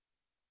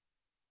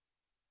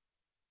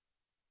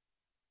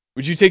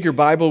Would you take your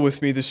Bible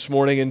with me this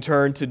morning and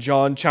turn to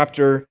John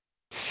chapter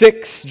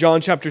 6? John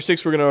chapter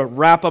 6, we're going to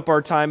wrap up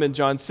our time in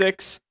John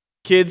 6.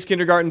 Kids,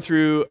 kindergarten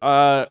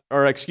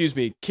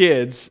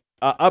kids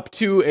up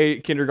to a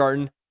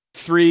kindergarten,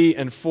 3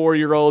 and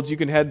 4-year-olds. You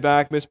can head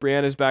back. Miss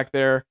Brianna's back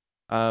there,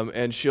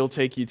 and she'll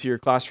take you to your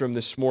classroom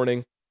this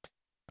morning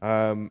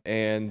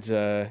and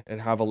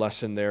have a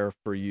lesson there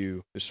for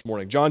you this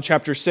morning. John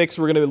chapter 6,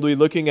 we're going to be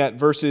looking at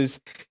verses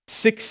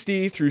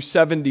 60 through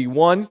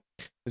 71.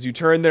 As you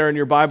turn there in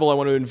your Bible, I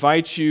want to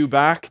invite you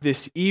back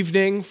this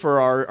evening for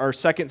our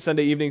second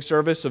Sunday evening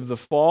service of the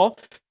fall.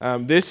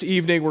 This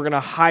evening, we're going to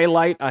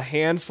highlight a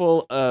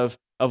handful of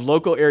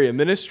local area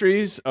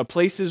ministries,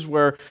 places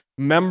where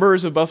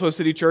members of Buffalo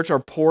City Church are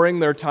pouring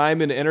their time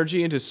and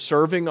energy into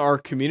serving our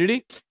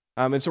community.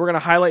 And so we're going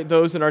to highlight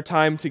those in our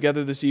time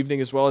together this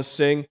evening, as well as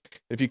sing.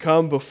 If you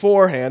come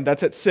beforehand,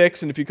 that's at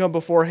 6, and if you come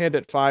beforehand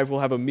at 5, we'll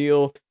have a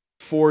meal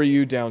for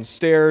you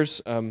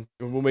downstairs. And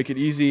we'll make it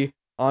easy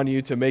on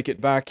you to make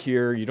it back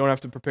here. You don't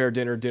have to prepare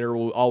dinner. Dinner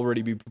will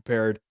already be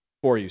prepared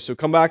for you. So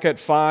come back at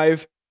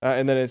 5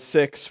 and then at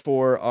 6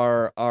 for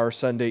our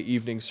Sunday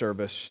evening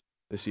service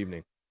this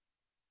evening.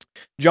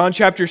 John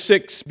chapter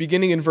 6,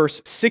 beginning in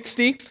verse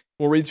 60.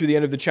 We'll read through the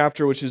end of the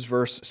chapter, which is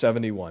verse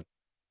 71.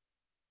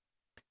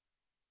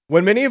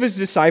 When many of his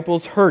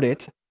disciples heard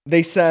it,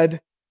 they said,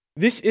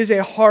 "This is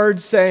a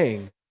hard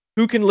saying.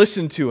 Who can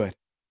listen to it?"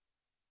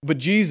 But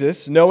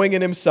Jesus, knowing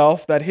in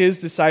himself that his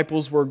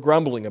disciples were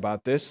grumbling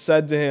about this,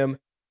 said to him,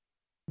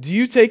 "Do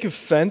you take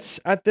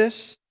offense at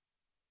this?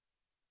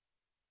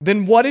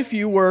 Then what if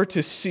you were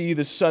to see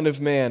the Son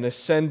of Man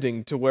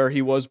ascending to where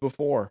he was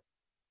before?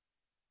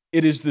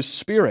 It is the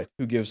Spirit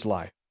who gives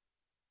life.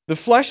 The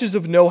flesh is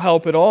of no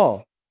help at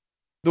all.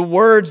 The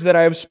words that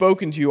I have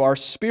spoken to you are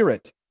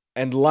spirit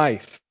and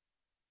life.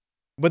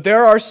 But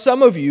there are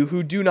some of you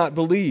who do not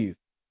believe."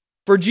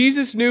 For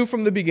Jesus knew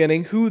from the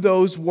beginning who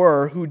those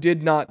were who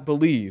did not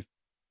believe,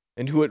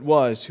 and who it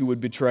was who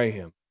would betray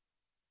him.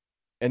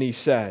 And he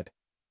said,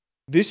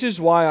 "This is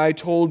why I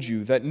told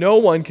you that no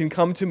one can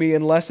come to me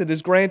unless it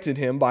is granted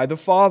him by the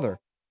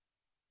Father."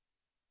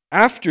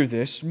 After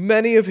this,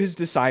 many of his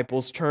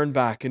disciples turned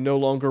back and no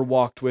longer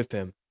walked with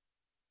him.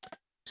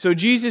 So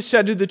Jesus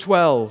said to the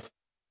 12,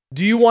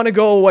 "Do you want to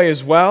go away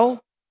as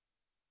well?"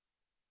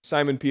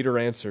 Simon Peter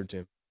answered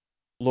him,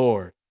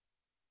 "Lord,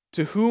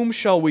 to whom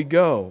shall we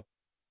go?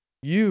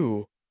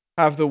 You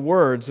have the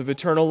words of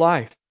eternal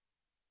life.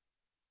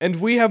 And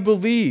we have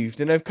believed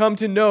and have come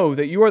to know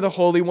that you are the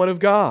Holy One of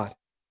God."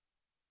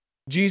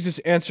 Jesus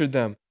answered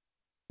them,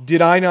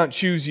 "Did I not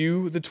choose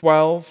you, the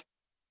 12?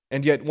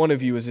 And yet one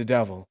of you is a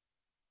devil."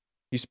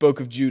 He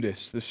spoke of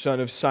Judas, the son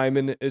of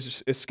Simon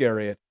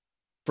Iscariot,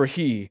 for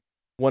he,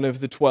 one of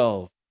the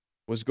 12,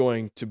 was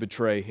going to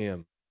betray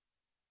him.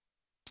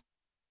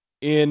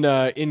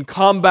 In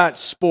combat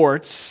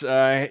sports,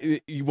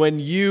 when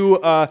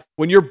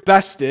you're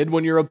bested,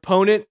 when your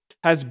opponent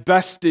has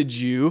bested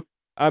you,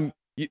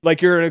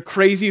 like you're in a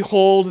crazy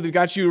hold, they've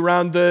got you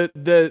around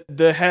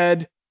the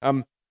head,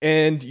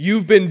 and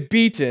you've been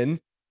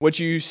beaten, what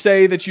you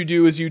say that you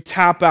do is you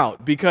tap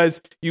out,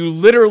 because you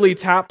literally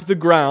tap the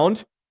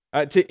ground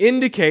to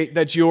indicate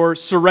that you're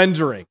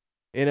surrendering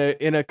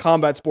in a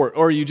combat sport,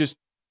 or you just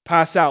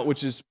pass out,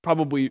 which is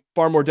probably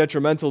far more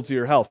detrimental to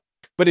your health.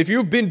 But if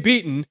you've been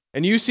beaten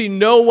and you see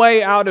no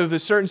way out of a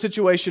certain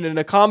situation in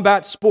a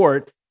combat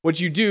sport, what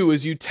you do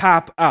is you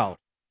tap out.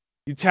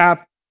 You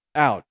tap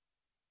out.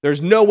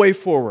 There's no way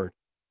forward.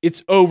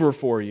 It's over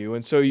for you,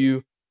 and so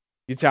you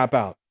tap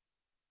out.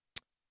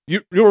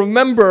 You'll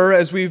remember,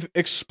 as we've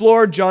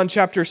explored John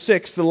chapter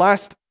 6, the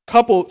last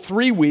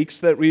 3 weeks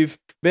that we've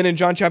been in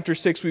John chapter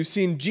 6, we've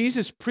seen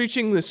Jesus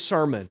preaching this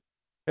sermon.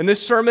 And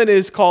this sermon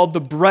is called the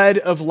Bread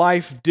of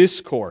Life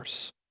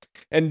Discourse.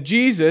 And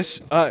Jesus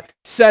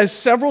says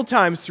several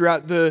times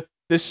throughout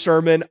this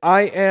sermon,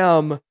 "I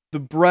am the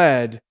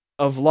bread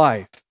of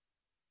life."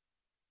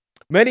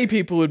 Many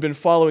people who had been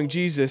following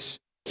Jesus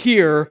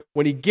here,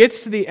 when he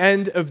gets to the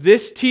end of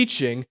this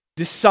teaching,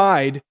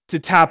 decide to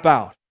tap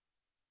out.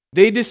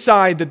 They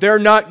decide that they're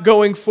not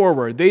going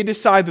forward. They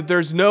decide that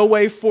there's no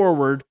way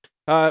forward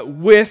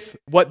with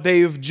what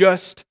they've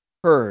just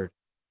heard.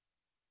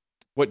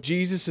 What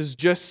Jesus has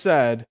just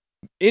said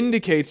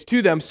indicates to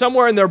them,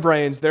 somewhere in their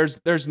brains,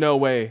 there's no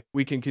way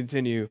we can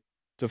continue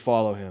to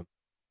follow him.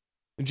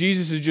 And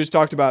Jesus has just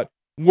talked about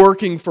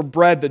working for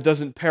bread that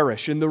doesn't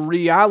perish, and the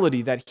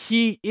reality that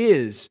he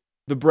is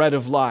the bread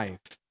of life,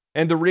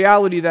 and the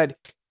reality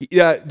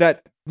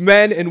that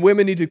men and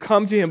women need to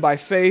come to him by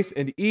faith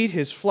and eat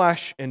his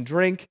flesh and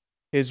drink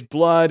his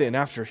blood, and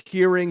after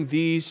hearing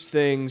these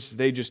things,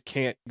 they just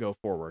can't go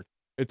forward.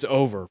 It's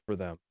over for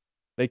them.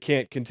 They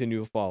can't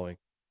continue following.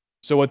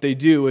 So what they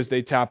do is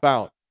they tap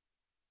out.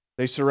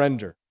 They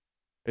surrender.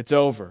 It's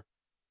over.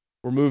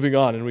 We're moving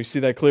on, and we see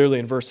that clearly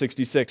in verse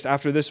 66.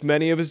 After this,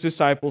 many of his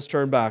disciples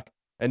turned back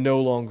and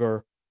no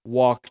longer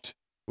walked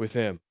with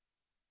him.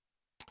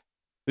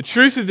 The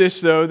truth of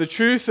this, though, the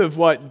truth of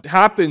what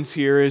happens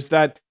here is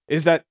that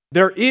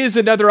there is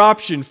another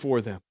option for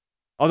them.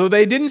 Although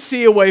they didn't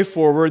see a way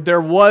forward, there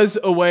was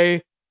a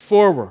way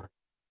forward.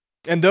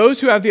 And those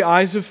who have the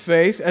eyes of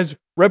faith, as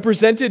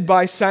represented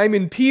by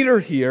Simon Peter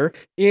here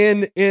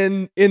in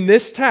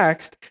this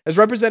text, as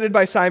represented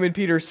by Simon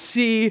Peter,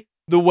 see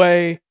the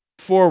way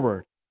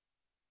forward.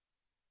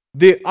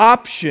 The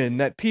option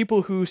that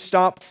people who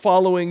stop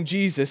following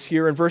Jesus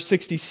here in verse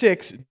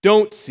 66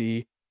 don't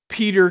see,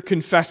 Peter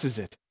confesses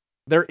it.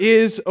 There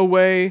is a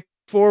way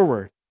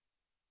forward.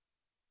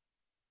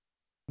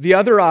 The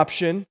other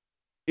option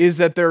is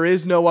that there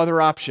is no other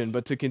option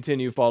but to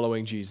continue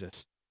following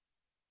Jesus.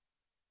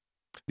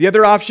 The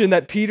other option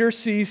that Peter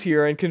sees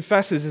here and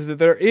confesses is that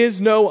there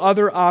is no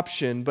other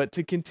option but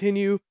to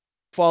continue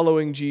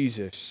following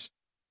Jesus,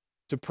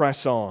 to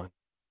press on.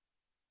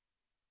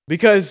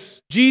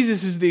 Because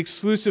Jesus is the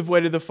exclusive way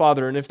to the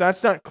Father, and if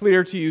that's not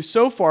clear to you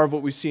so far of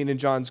what we've seen in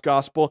John's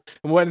Gospel,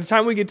 and by the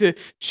time we get to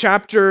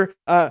chapter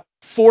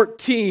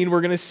 14,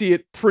 we're going to see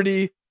it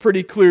pretty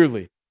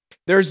clearly.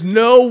 There's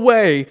no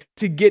way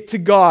to get to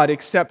God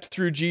except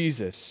through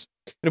Jesus.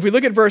 And if we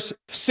look at verse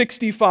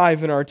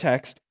 65 in our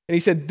text, and he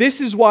said,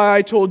 "This is why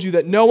I told you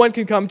that no one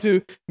can come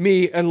to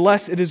me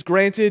unless it is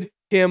granted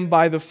him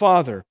by the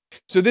Father."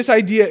 So this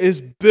idea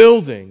is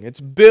building. It's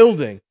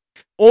building.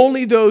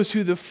 Only those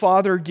who the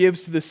Father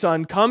gives to the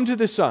Son come to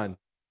the Son.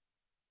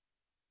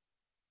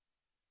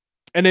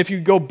 And if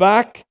you go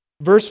back,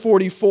 verse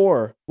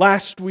 44,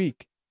 last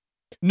week,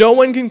 "No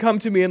one can come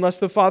to me unless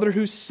the Father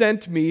who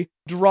sent me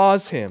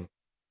draws him."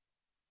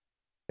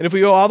 And if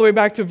we go all the way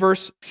back to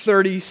verse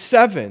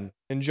 37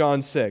 in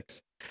John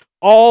 6,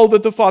 "All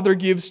that the Father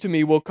gives to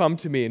me will come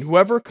to me, and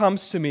whoever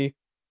comes to me,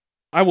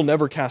 I will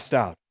never cast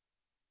out."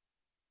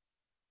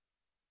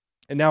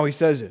 And now he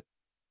says it.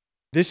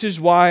 "This is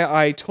why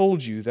I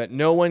told you that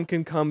no one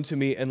can come to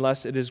me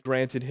unless it is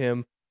granted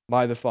him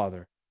by the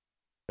Father."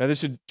 Now this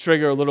should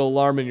trigger a little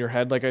alarm in your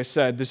head. Like I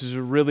said, this is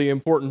a really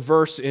important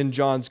verse in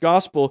John's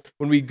Gospel.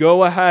 When we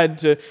go ahead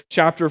to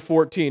chapter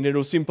 14,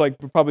 it'll seem like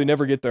we'll probably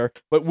never get there,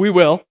 but we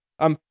will.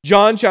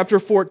 John chapter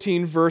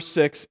 14, verse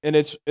 6, and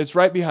it's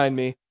right behind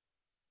me.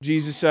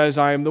 Jesus says,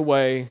 "I am the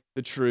way,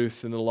 the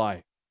truth, and the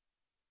life."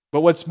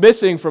 But what's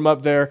missing from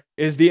up there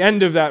is the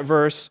end of that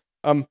verse.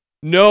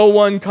 "No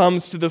one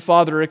comes to the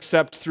Father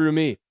except through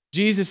me."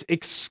 Jesus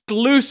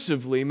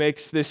exclusively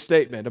makes this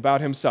statement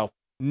about himself.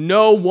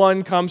 No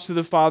one comes to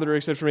the Father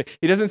except through me.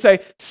 He doesn't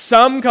say,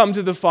 some come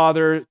to the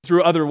Father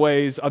through other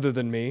ways other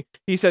than me.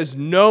 He says,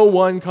 no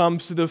one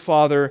comes to the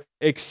Father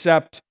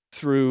except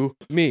through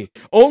me.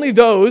 Only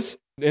those,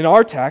 in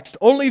our text,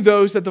 only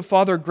those that the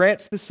Father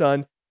grants the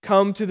Son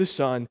come to the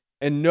Son,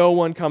 and no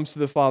one comes to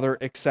the Father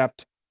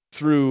except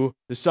through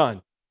the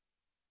Son.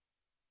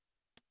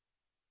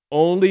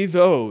 Only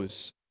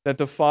those that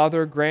the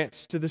Father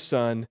grants to the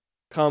Son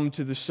come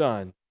to the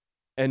Son,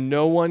 and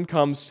no one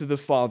comes to the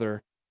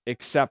Father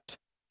except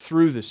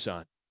through the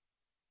Son.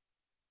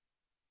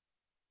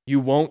 You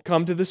won't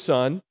come to the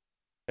Son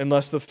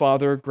unless the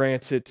Father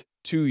grants it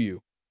to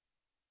you.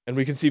 And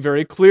we can see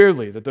very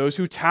clearly that those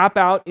who tap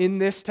out in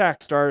this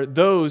text are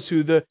those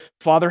who the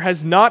Father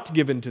has not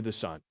given to the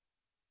Son.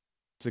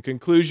 It's a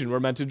conclusion we're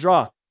meant to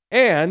draw.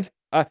 And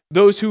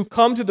those who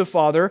come to the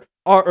Father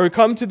or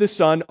come to the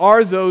Son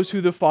are those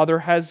who the Father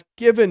has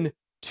given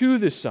to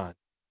the Son.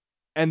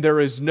 And there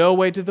is no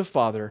way to the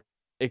Father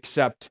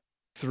except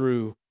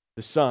through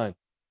the Son.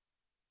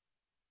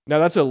 Now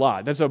that's a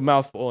lot. That's a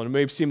mouthful, and it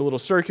may seem a little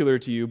circular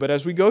to you, but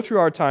as we go through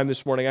our time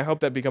this morning, I hope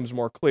that becomes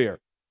more clear.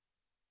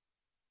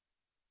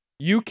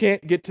 You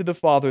can't get to the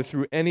Father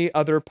through any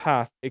other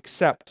path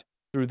except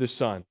through the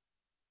Son.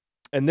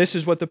 And this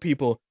is what the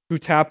people who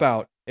tap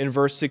out in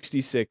verse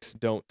 66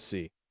 don't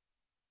see.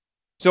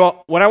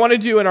 So what I want to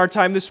do in our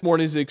time this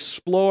morning is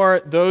explore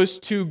those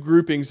two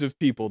groupings of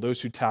people,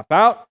 those who tap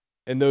out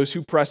and those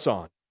who press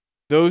on.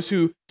 Those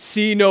who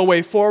see no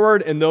way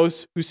forward and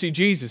those who see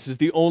Jesus as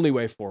the only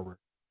way forward.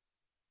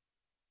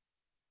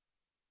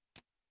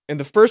 And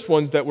the first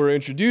ones that we're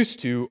introduced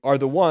to are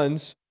the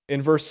ones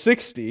in verse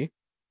 60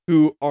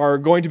 who are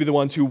going to be the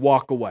ones who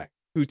walk away,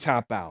 who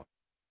tap out.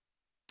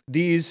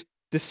 These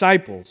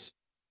disciples,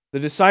 the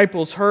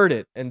disciples heard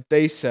it and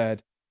they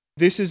said,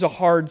 "This is a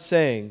hard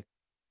saying.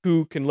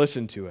 Who can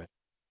listen to it?"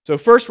 So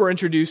first we're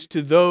introduced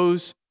to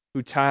those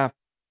who tap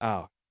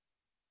out.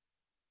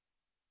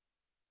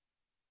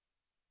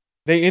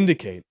 They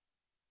indicate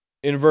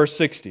in verse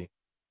 60,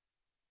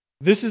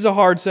 this is a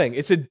hard saying.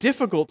 It's a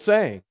difficult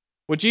saying.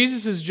 What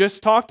Jesus has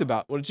just talked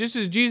about, what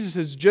Jesus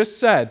has just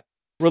said,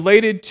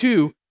 related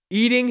to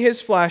eating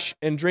his flesh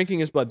and drinking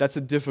his blood, that's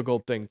a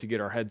difficult thing to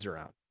get our heads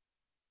around.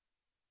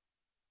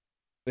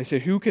 They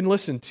said, who can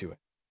listen to it?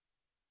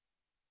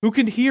 Who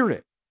can hear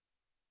it?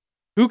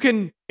 Who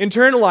can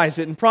internalize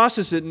it and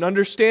process it and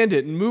understand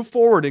it and move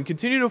forward and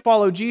continue to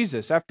follow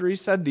Jesus after he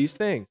said these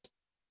things?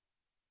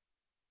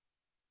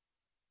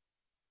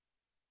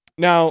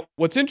 Now,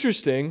 what's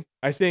interesting,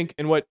 I think,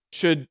 and what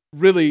should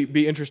really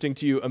be interesting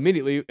to you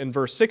immediately in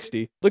verse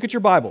 60, look at your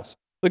Bibles.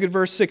 Look at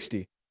verse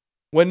 60.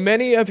 When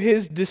many of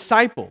his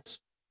disciples,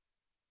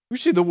 you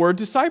see the word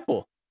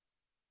disciple.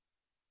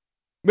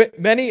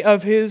 Many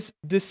of his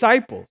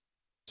disciples.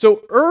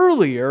 So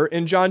earlier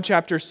in John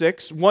chapter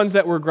 6, ones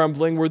that were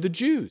grumbling were the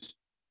Jews.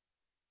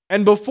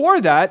 And before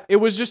that, it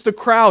was just the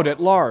crowd at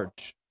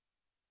large.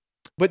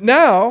 But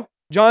now,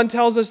 John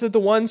tells us that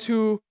the ones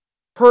who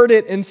heard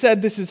it and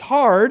said this is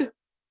hard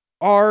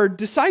are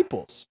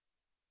disciples.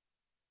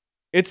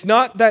 It's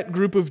not that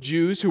group of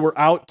Jews who were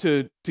out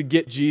to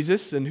get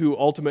Jesus and who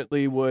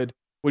ultimately would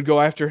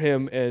go after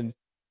him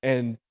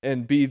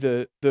and be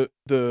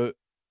the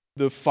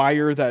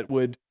fire that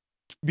would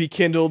be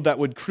kindled that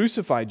would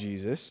crucify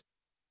Jesus.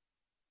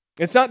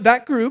 It's not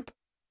that group.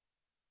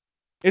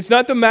 It's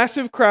not the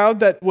massive crowd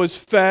that was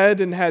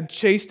fed and had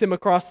chased him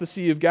across the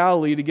Sea of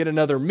Galilee to get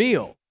another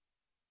meal.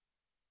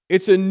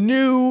 It's a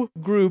new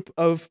group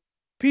of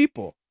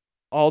people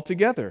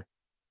altogether.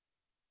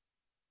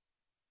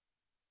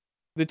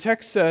 The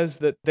text says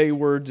that they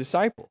were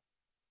disciples.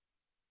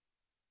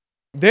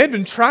 They had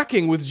been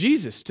tracking with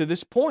Jesus to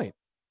this point.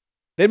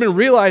 They'd been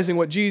realizing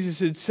what Jesus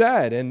had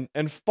said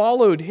and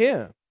followed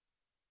him.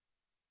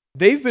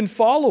 They've been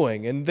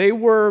following and they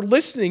were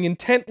listening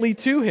intently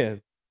to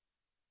him.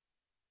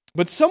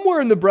 But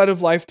somewhere in the Bread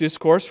of Life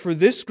discourse, for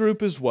this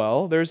group as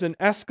well, there's an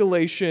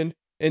escalation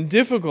in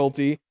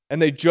difficulty,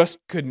 and they just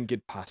couldn't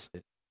get past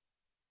it.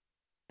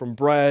 From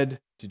bread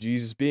to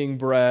Jesus being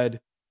bread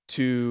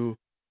to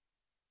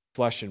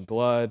flesh and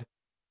blood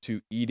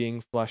to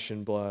eating flesh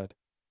and blood.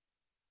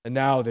 And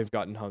now they've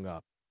gotten hung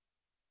up.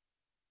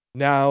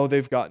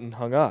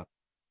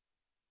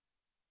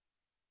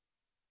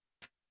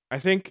 I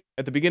think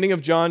at the beginning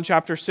of John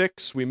chapter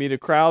 6, we meet a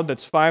crowd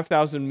that's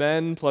 5,000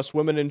 men plus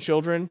women and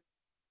children.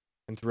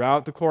 And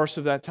throughout the course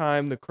of that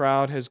time, the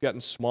crowd has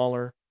gotten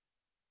smaller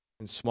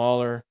and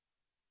smaller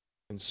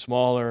and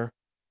smaller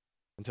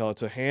until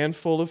it's a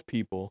handful of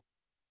people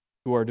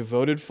who are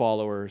devoted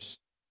followers,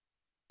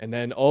 and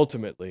then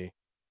ultimately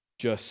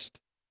just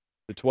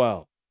the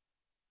 12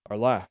 are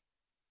left.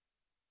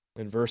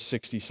 In verse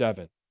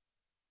 67,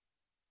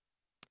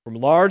 from a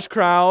large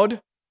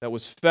crowd that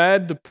was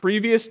fed the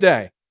previous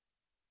day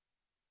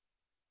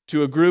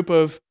to a group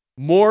of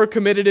more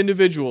committed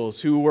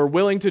individuals who were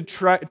willing to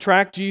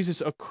track Jesus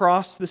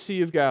across the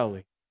Sea of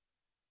Galilee,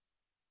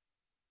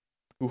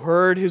 who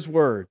heard his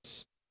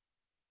words.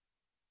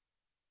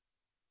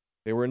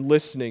 They were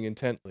listening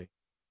intently.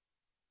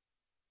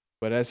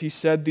 But as he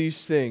said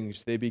these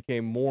things, they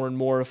became more and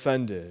more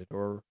offended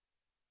or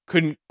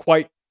couldn't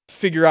quite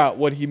figure out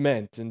what he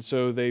meant, and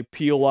so they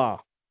peel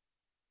off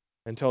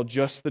until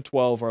just the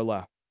 12 are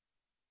left.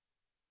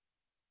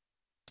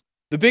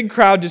 The big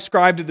crowd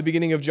described at the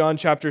beginning of John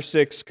chapter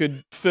 6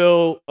 could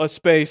fill a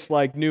space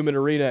like Newman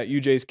Arena at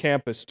UJ's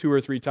campus 2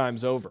 or 3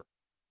 times over.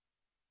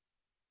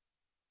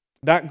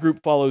 That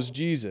group follows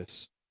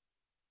Jesus.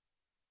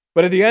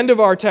 But at the end of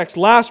our text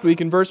last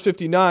week in verse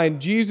 59,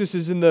 Jesus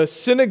is in the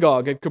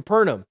synagogue at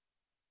Capernaum.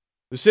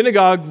 The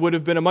synagogue would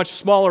have been a much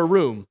smaller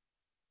room,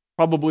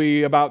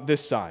 probably about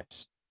this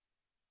size.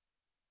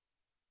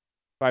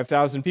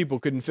 5,000 people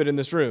couldn't fit in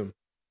this room.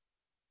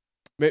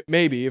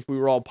 Maybe if we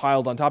were all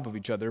piled on top of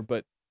each other,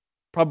 but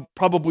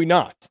probably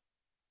not.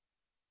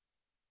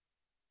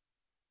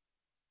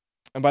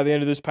 And by the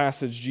end of this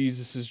passage,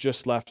 Jesus is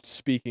just left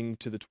speaking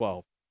to the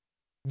 12.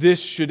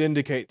 This should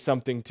indicate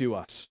something to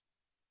us.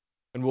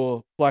 And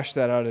we'll flesh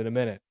that out in a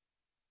minute.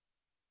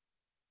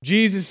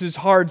 Jesus'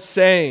 hard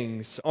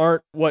sayings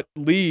aren't what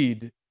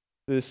lead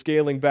to the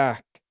scaling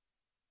back.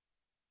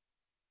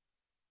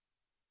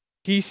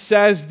 He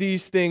says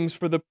these things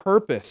for the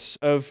purpose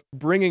of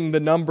bringing the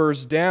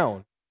numbers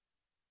down,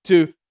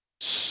 to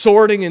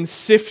sorting and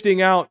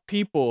sifting out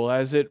people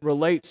as it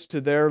relates to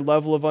their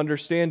level of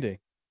understanding.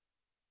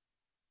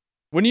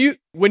 When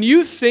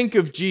you think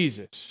of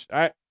Jesus,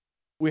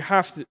 we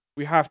have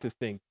to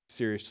think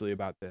seriously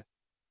about this.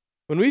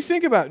 When we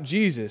think about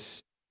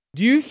Jesus,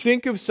 do you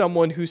think of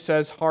someone who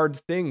says hard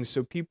things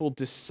so people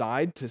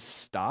decide to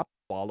stop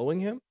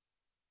following him?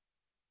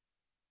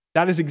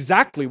 That is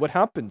exactly what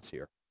happens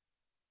here.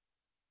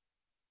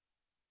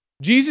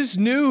 Jesus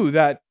knew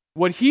that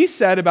what he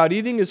said about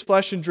eating his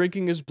flesh and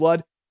drinking his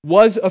blood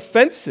was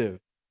offensive,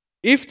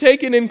 if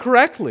taken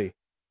incorrectly.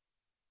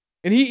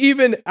 And he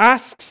even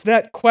asks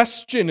that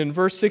question in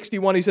verse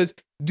 61. He says,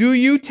 "Do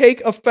you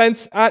take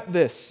offense at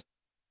this?"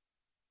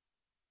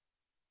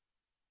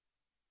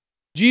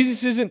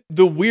 Jesus isn't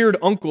the weird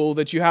uncle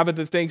that you have at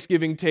the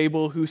Thanksgiving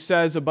table who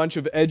says a bunch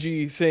of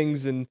edgy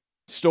things and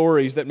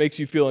stories that makes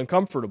you feel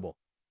uncomfortable.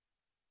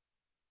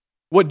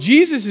 What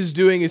Jesus is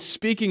doing is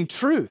speaking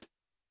truth.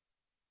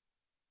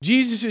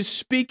 Jesus is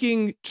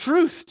speaking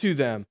truth to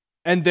them,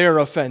 and they're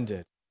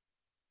offended.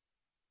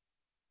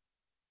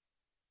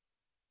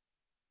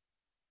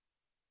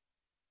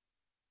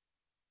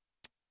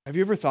 Have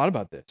you ever thought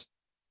about this?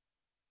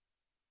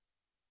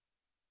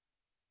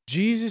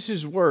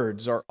 Jesus'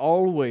 words are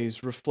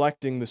always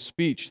reflecting the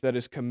speech that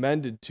is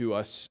commended to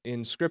us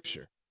in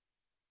Scripture.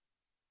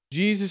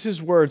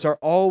 Jesus' words are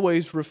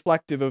always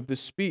reflective of the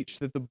speech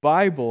that the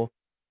Bible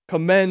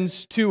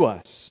commends to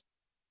us.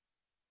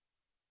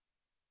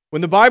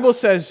 When the Bible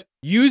says,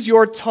 use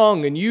your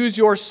tongue and use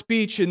your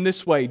speech in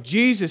this way,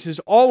 Jesus is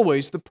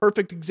always the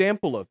perfect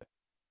example of it.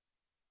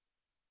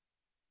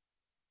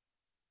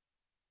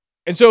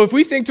 And so if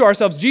we think to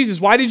ourselves, Jesus,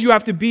 why did you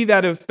have to be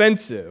that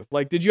offensive?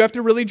 Like, did you have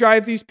to really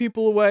drive these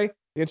people away?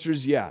 The answer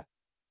is yeah.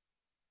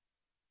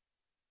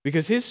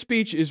 Because his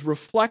speech is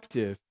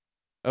reflective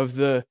of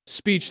the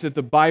speech that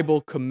the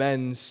Bible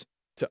commends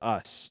to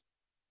us.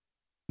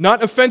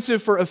 Not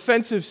offensive for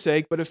offensive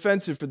sake, but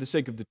offensive for the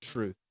sake of the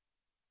truth.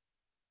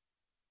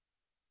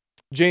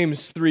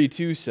 James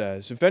 3:2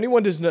 says, if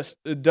anyone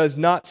does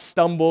not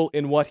stumble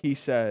in what he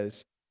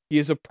says, he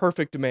is a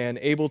perfect man,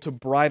 able to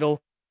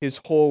bridle his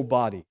whole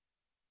body.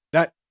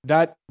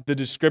 The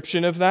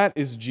description of that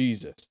is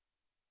Jesus.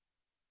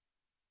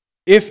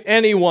 If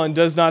anyone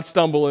does not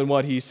stumble in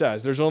what he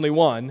says, there's only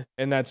one,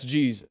 and that's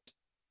Jesus.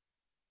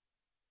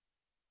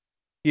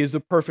 He is the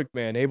perfect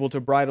man, able to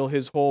bridle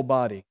his whole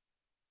body.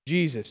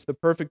 Jesus, the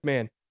perfect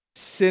man,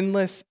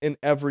 sinless in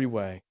every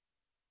way.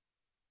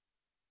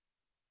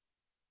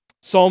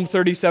 Psalm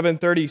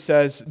 37:30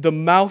 says, the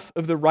mouth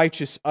of the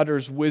righteous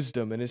utters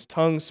wisdom, and his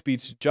tongue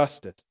speaks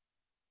justice.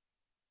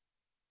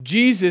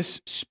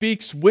 Jesus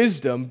speaks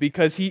wisdom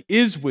because he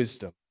is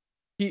wisdom.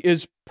 He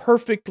is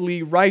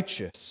perfectly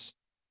righteous.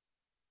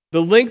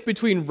 The link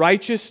between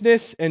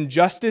righteousness and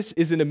justice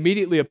isn't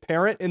immediately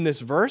apparent in this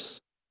verse,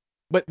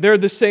 but they're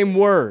the same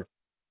word.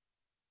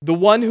 The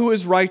one who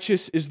is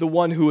righteous is the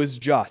one who is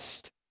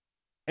just.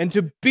 And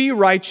to be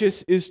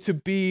righteous is to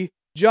be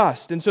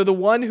just. And so the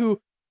one who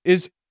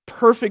is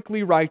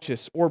perfectly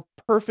righteous or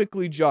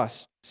perfectly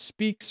just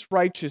speaks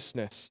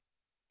righteousness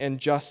and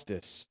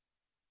justice.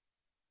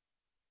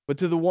 But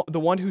to the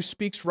one who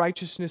speaks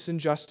righteousness and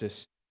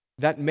justice,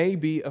 that may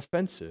be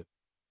offensive.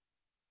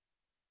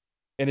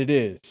 And it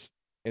is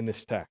in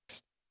this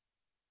text.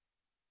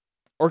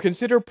 Or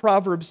consider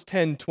Proverbs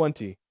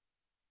 10:20.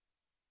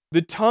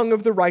 The tongue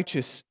of the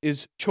righteous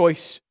is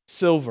choice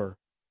silver.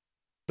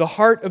 The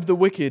heart of the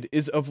wicked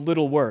is of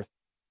little worth.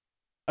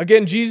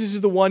 Again, Jesus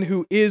is the one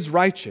who is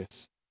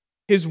righteous.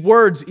 His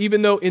words,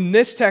 even though in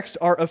this text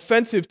are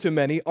offensive to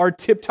many, are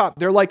tip-top.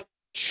 They're like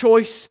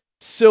choice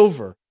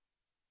silver.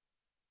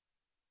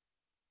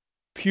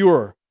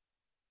 Pure,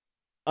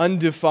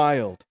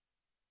 undefiled,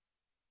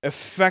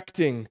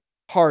 affecting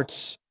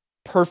hearts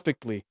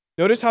perfectly.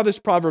 Notice how this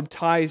proverb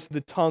ties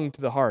the tongue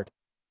to the heart.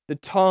 The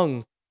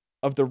tongue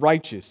of the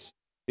righteous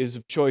is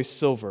of choice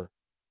silver.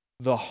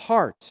 The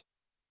heart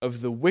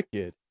of the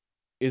wicked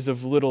is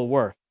of little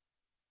worth.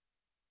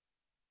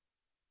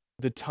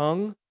 The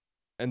tongue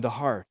and the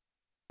heart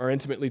are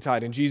intimately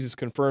tied, and Jesus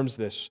confirms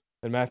this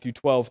in Matthew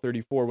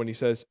 12:34 when he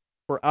says,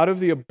 for out of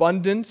the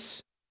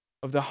abundance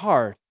of the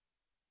heart,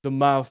 the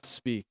mouth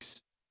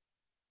speaks.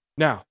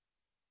 Now,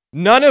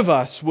 none of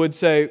us would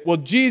say, well,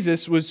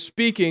 Jesus was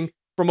speaking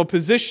from a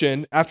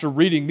position, after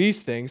reading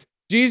these things,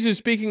 Jesus is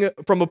speaking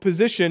from a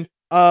position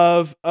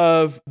of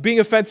being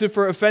offensive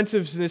for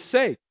offensiveness'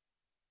 sake.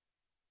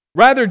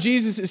 Rather,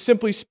 Jesus is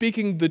simply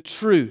speaking the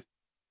truth.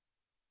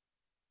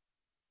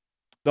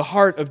 The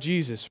heart of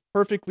Jesus,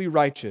 perfectly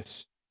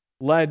righteous,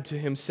 led to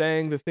him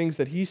saying the things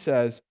that he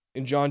says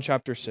in John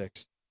chapter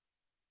 6.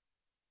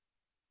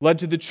 Led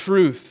to the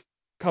truth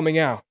coming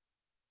out.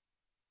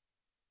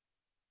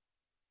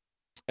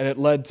 And it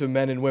led to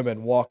men and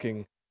women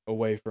walking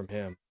away from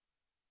him.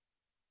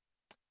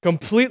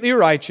 Completely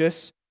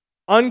righteous,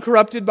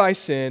 uncorrupted by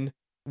sin,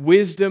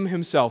 wisdom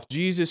himself.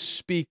 Jesus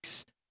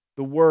speaks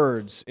the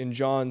words in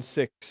John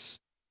 6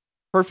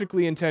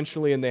 perfectly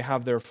intentionally, and they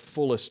have their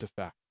fullest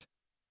effect.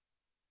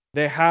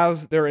 They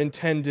have their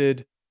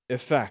intended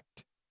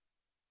effect.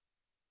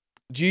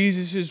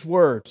 Jesus'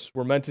 words,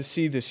 we're meant to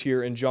see this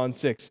here in John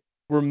 6,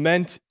 were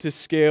meant to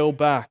scale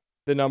back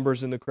the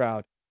numbers in the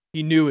crowd.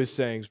 He knew his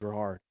sayings were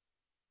hard.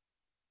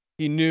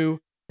 He knew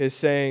his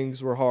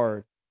sayings were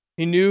hard.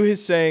 He knew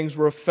his sayings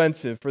were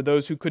offensive for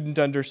those who couldn't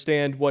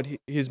understand what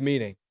his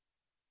meaning.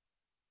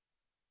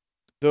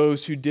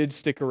 Those who did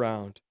stick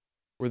around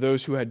were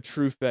those who had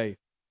true faith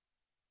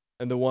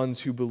and the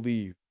ones who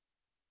believed.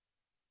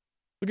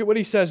 Look at what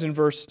he says in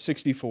verse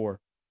 64.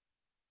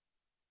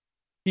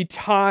 He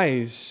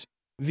ties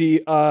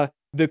the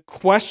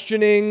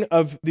questioning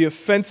of the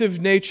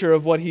offensive nature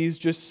of what he's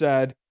just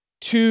said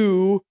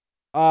to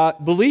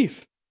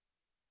belief.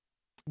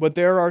 But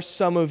there are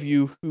some of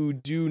you who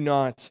do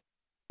not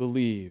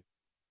believe.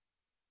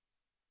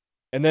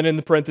 And then in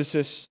the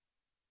parenthesis,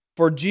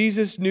 for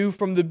Jesus knew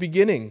from the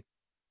beginning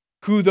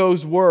who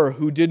those were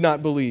who did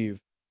not believe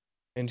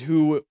and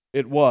who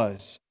it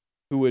was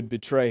who would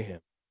betray him.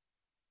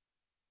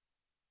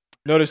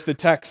 Notice the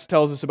text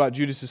tells us about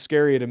Judas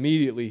Iscariot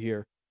immediately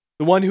here,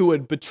 the one who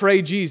would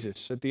betray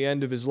Jesus at the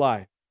end of his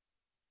life.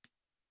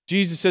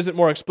 Jesus says it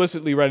more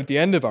explicitly right at the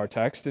end of our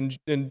text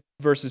in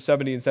verses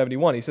 70 and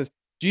 71. He says,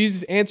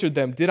 Jesus answered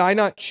them, did I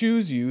not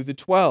choose you, the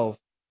 12,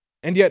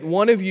 and yet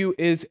one of you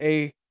is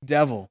a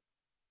devil?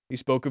 He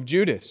spoke of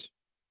Judas.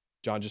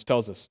 John just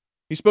tells us.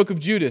 He spoke of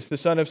Judas, the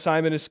son of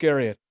Simon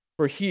Iscariot,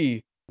 for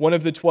he, one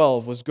of the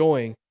 12, was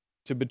going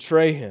to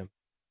betray him.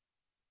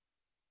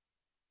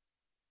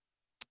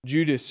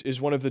 Judas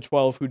is one of the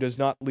 12 who does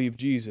not leave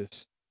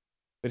Jesus.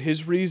 But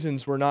his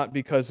reasons were not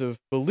because of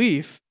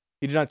belief.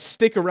 He did not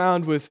stick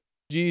around with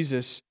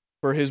Jesus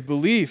for his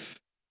belief.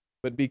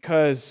 but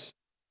because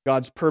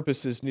God's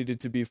purposes needed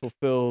to be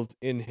fulfilled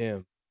in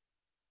him.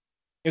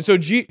 And so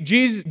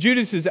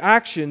Judas's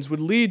actions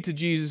would lead to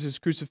Jesus'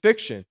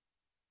 crucifixion,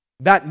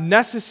 that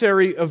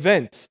necessary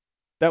event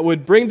that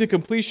would bring to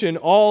completion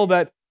all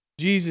that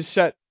Jesus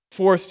set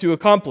forth to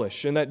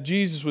accomplish, and that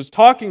Jesus was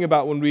talking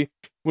about when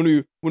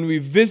we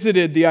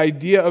visited the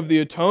idea of the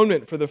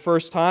atonement for the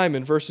first time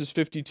in verses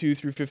 52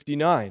 through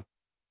 59.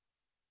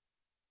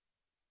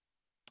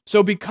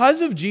 So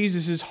because of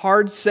Jesus'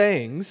 hard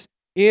sayings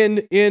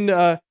in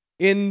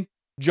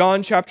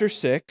John chapter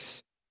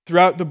 6,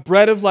 throughout the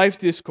bread of life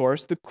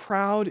discourse, the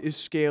crowd is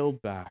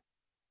scaled back.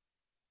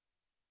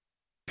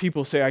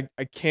 People say,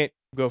 I can't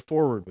go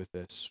forward with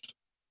this.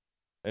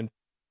 And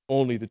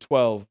only the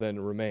 12 then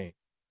remain.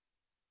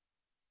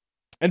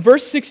 And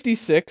verse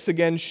 66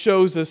 again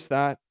shows us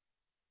that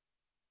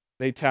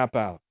they tap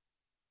out.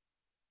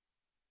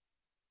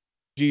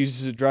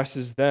 Jesus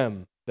addresses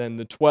them, then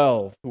the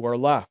 12 who are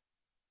left.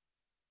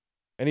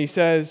 And he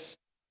says,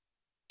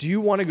 do you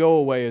want to go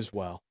away as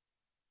well?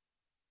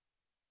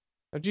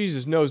 Now,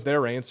 Jesus knows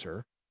their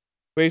answer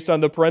based on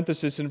the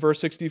parenthesis in verse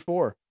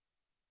 64.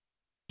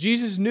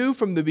 Jesus knew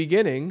from the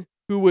beginning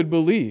who would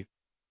believe.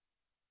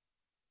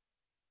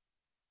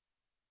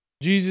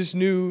 Jesus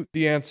knew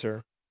the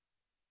answer.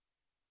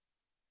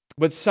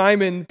 But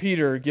Simon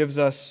Peter gives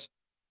us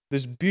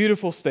this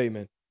beautiful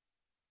statement,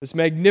 this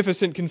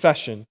magnificent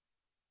confession.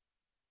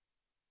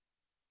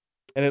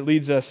 And it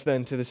leads us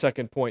then to the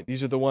second point.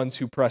 These are the ones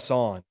who press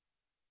on.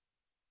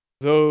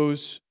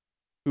 Those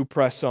who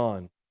press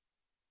on.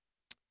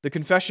 The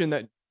confession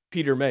that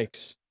Peter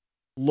makes,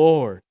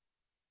 Lord,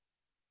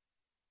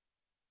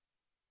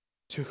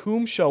 to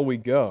whom shall we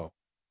go?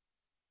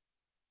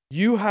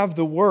 You have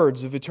the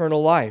words of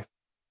eternal life,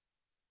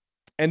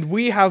 and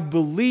we have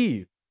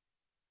believed,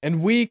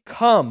 and we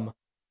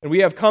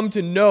have come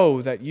to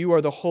know that you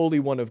are the Holy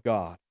One of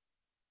God.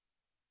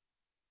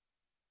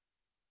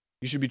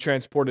 You should be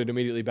transported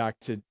immediately back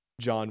to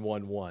John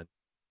 1:1.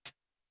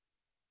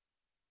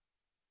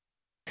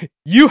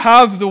 You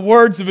have the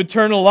words of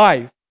eternal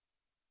life.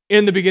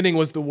 In the beginning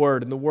was the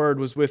Word, and the Word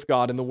was with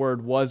God, and the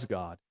Word was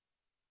God.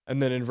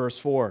 And then in verse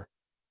 4,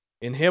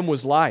 in him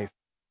was life.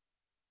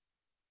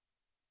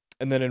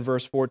 And then in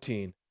verse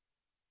 14,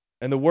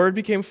 and the Word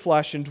became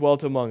flesh and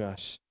dwelt among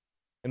us,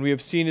 and we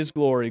have seen his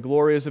glory.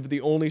 Glory as of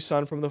the only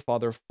Son from the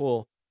Father,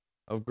 full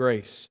of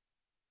grace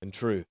and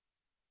truth.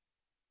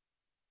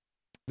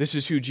 This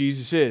is who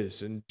Jesus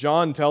is, and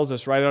John tells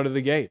us right out of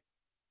the gate.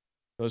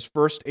 Those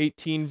first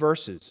 18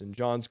 verses in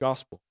John's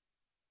Gospel,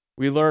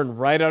 we learn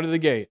right out of the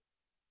gate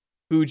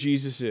who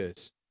Jesus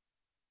is.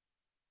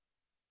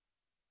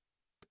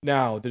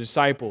 Now, the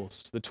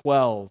disciples, the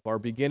 12, are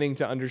beginning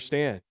to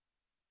understand.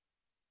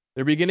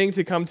 They're beginning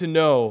to come to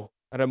know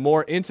at a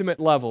more intimate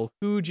level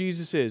who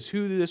Jesus is,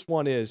 who this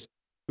one is,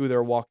 who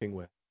they're walking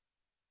with,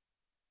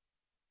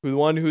 who the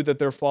one who that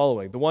they're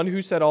following, the one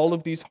who said all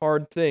of these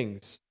hard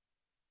things,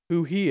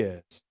 who he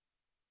is.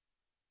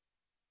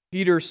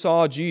 Peter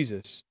saw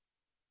Jesus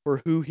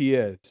for who he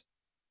is,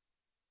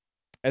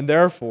 and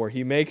therefore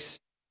he makes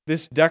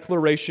this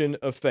declaration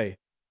of faith.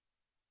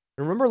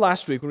 Remember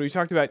last week when we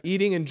talked about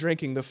eating and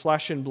drinking the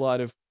flesh and blood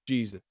of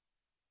Jesus,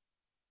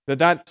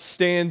 that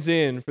stands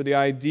in for the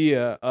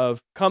idea of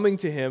coming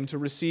to him to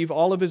receive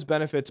all of his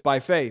benefits by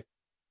faith.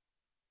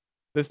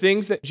 The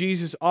things that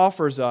Jesus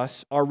offers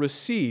us are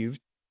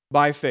received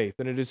by faith,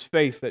 and it is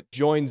faith that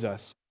joins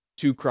us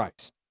to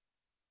Christ.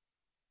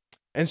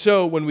 And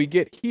so when we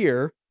get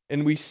here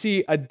and we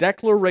see a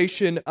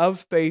declaration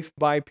of faith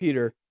by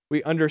Peter,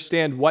 we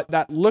understand what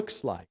that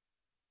looks like.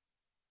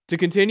 To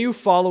continue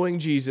following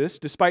Jesus,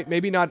 despite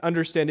maybe not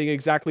understanding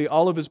exactly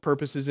all of his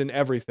purposes in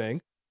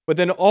everything, but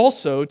then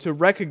also to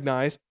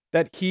recognize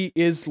that he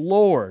is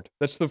Lord.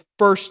 That's the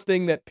first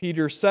thing that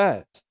Peter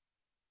says.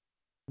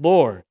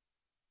 Lord,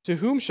 to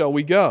whom shall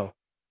we go?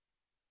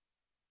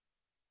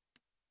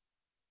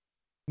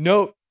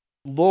 Note,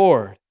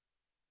 Lord.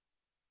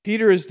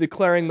 Peter is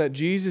declaring that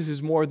Jesus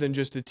is more than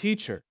just a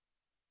teacher.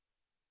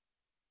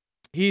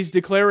 He's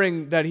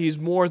declaring that he's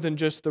more than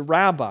just the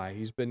rabbi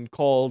he's been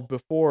called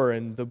before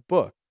in the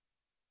book.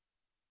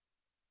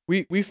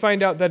 We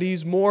find out that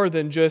he's more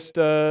than just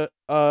a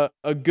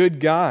good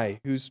guy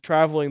who's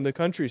traveling the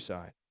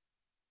countryside.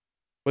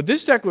 But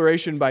this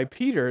declaration by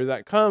Peter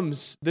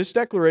this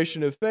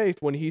declaration of faith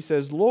when he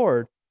says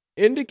Lord,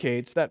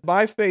 indicates that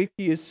by faith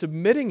he is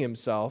submitting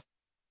himself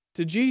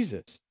to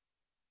Jesus.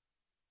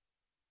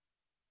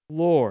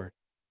 Lord,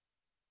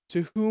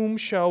 to whom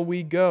shall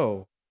we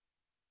go?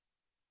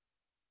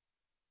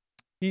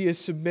 He is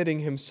submitting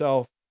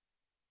himself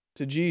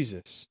to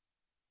Jesus.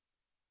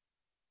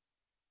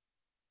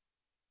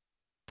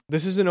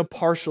 This isn't a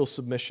partial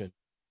submission.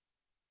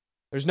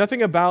 There's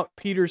nothing about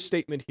Peter's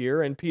statement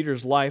here and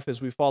Peter's life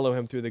as we follow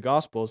him through the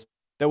Gospels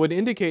that would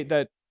indicate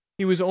that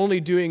he was only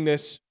doing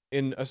this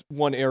in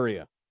one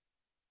area,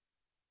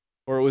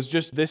 or it was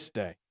just this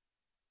day,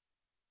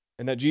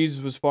 and that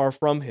Jesus was far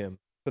from him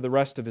for the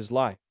rest of his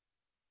life.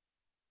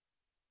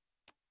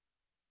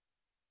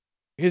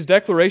 His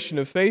declaration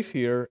of faith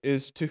here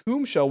is, to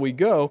whom shall we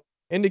go?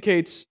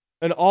 indicates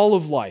an all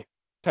of life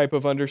type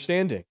of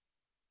understanding.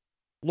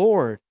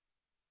 Lord,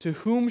 to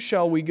whom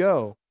shall we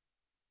go?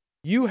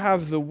 You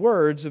have the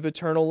words of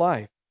eternal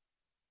life.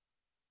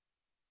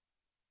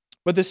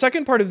 But the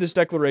second part of this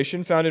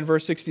declaration, found in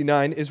verse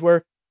 69, is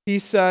where he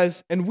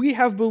says, and we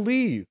have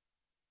believed.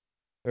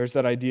 There's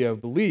that idea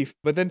of belief,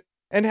 but then,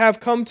 and have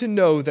come to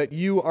know that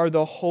you are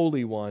the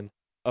Holy One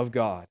of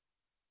God.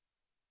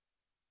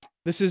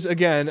 This is,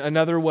 again,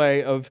 another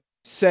way of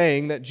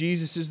saying that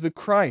Jesus is the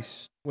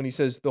Christ when he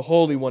says the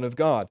Holy One of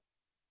God.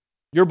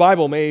 Your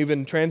Bible may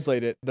even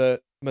translate it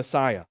the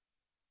Messiah.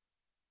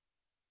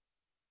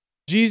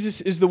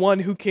 Jesus is the one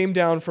who came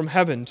down from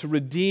heaven to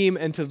redeem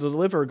and to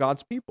deliver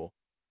God's people.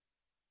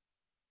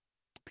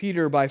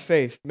 Peter, by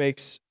faith,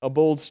 makes a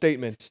bold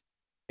statement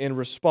in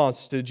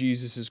response to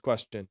Jesus'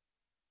 question.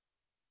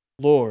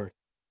 Lord,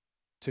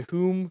 to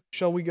whom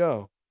shall we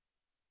go?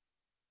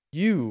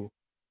 You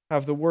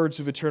have the words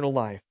of eternal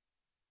life,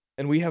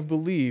 and we have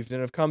believed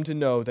and have come to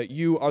know that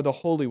you are the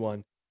Holy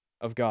One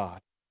of God.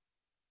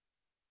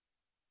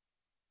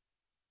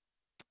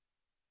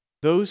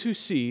 Those who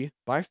see,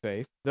 by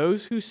faith,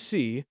 those who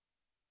see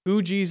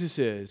who Jesus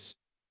is,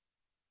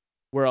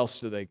 where else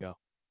do they go?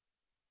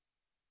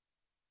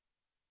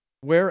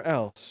 Where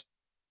else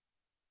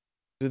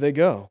do they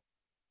go?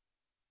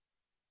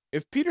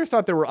 If Peter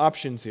thought there were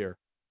options here,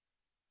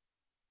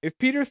 if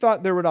Peter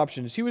thought there were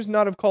options, he would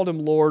not have called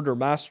him Lord or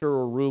Master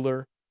or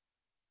Ruler.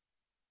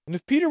 And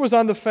if Peter was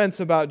on the fence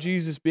about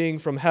Jesus being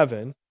from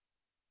heaven,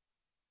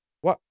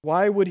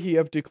 why would he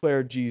have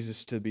declared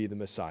Jesus to be the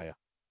Messiah?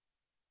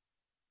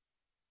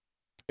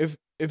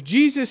 If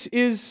Jesus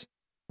is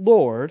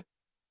Lord,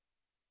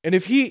 and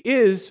if he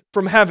is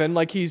from heaven,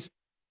 like he's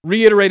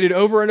reiterated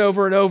over and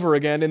over and over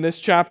again in this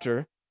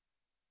chapter,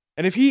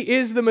 and if he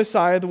is the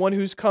Messiah, the one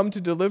who's come to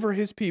deliver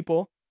his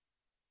people,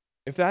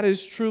 if that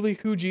is truly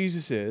who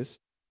Jesus is,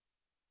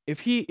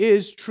 if he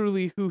is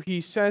truly who he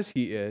says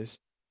he is,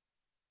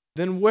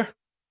 then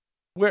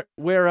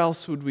where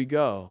else would we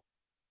go?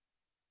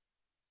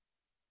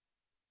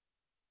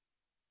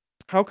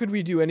 How could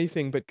we do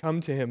anything but come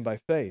to him by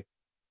faith?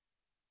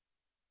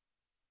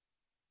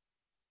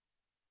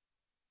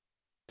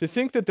 To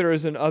think that there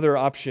is another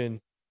option,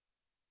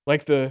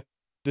 like the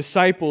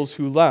disciples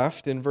who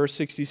left in verse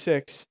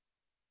 66,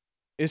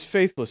 is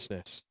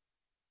faithlessness.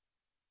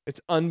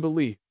 It's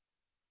unbelief.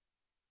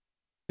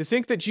 To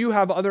think that you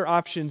have other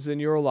options in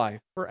your life,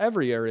 for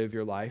every area of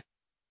your life,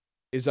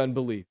 is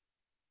unbelief,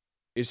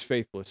 is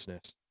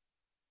faithlessness.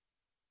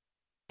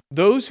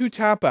 Those who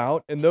tap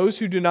out and those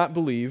who do not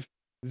believe,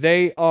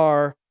 they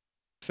are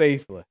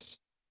faithless.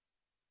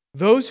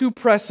 Those who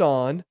press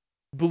on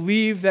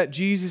believe that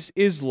Jesus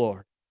is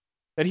Lord,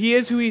 that he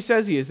is who he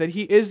says he is, that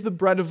he is the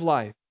bread of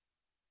life,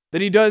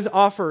 that he does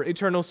offer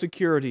eternal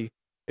security,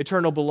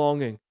 eternal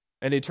belonging,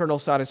 and eternal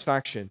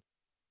satisfaction.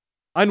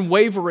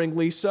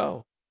 Unwaveringly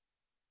so.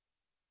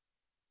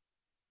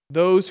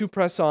 Those who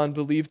press on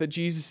believe that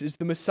Jesus is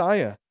the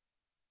Messiah,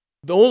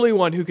 the only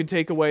one who can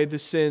take away the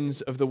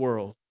sins of the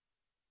world,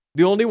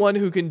 the only one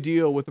who can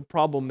deal with the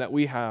problem that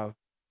we have,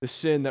 the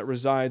sin that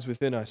resides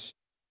within us,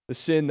 the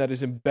sin that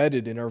is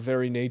embedded in our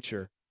very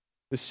nature,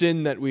 the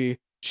sin that we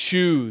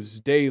choose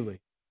daily.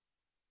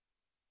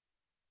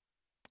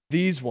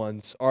 These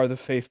ones are the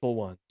faithful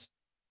ones.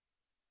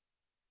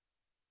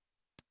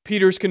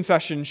 Peter's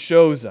confession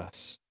shows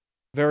us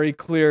very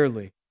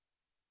clearly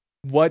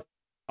what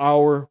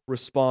our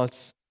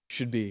response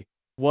should be,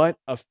 what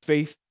a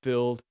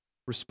faith-filled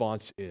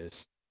response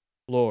is.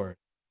 Lord,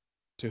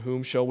 to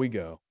whom shall we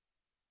go?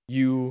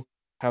 You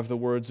have the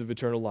words of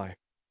eternal life.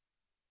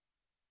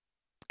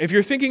 If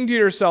you're thinking to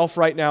yourself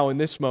right now in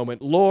this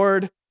moment,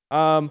 Lord,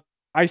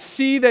 I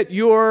see that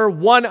you're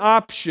one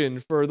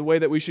option for the way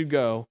that we should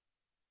go,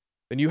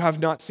 then you have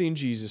not seen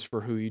Jesus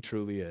for who he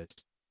truly is.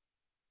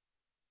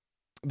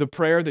 The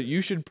prayer that you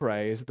should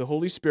pray is that the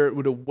Holy Spirit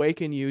would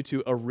awaken you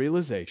to a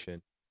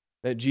realization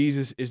that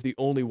Jesus is the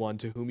only one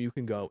to whom you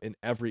can go in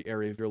every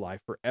area of your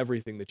life for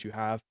everything that you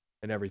have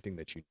and everything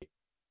that you need.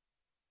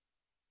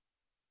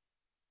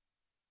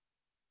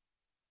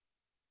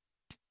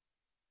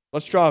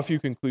 Let's draw a few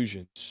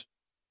conclusions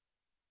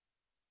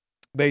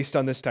based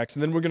on this text,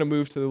 and then we're going to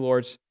move to the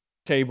Lord's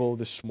table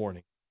this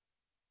morning.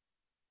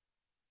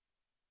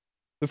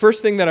 The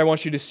first thing that I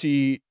want you to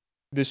see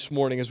this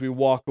morning as we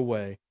walk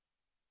away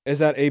is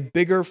that a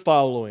bigger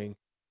following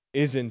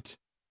isn't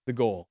the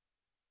goal.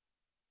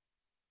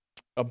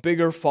 A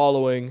bigger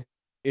following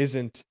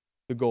isn't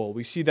the goal.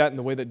 We see that in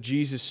the way that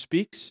Jesus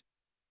speaks.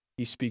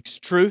 He speaks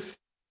truth.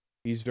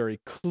 He's very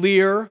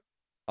clear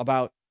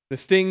about the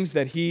things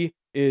that he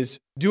is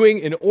doing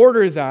in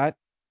order that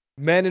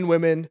men and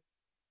women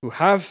who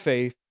have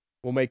faith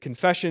will make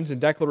confessions and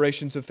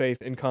declarations of faith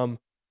and come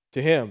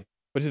to him.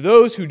 But to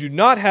those who do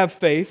not have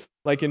faith,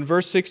 like in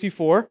verse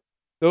 64,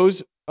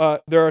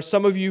 there are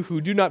some of you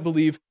who do not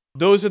believe.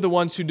 Those are the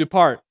ones who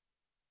depart.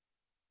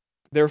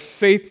 Their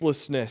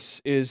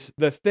faithlessness is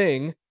the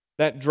thing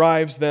that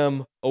drives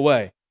them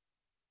away.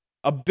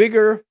 A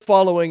bigger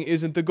following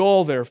isn't the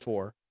goal,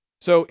 therefore.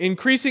 So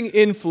increasing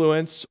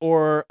influence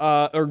or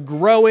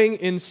growing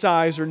in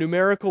size or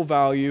numerical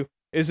value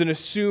is an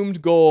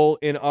assumed goal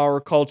in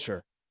our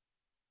culture.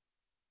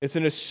 It's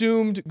an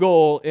assumed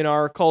goal in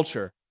our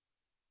culture.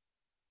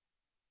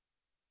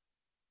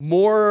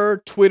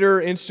 More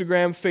Twitter,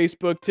 Instagram,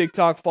 Facebook,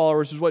 TikTok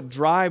followers is what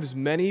drives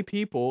many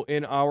people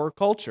in our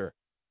culture.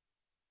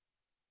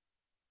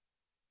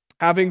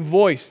 Having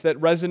voice that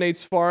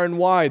resonates far and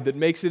wide, that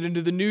makes it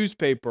into the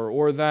newspaper,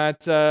 or that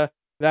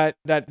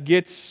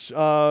gets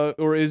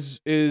or is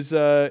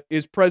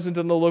present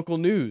in the local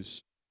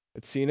news.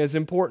 It's seen as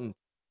important.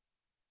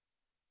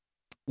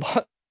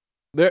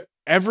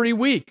 Every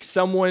week,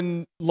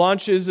 someone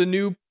launches a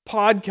new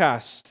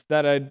podcast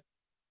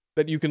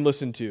that you can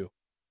listen to.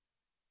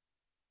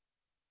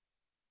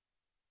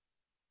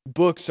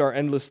 Books are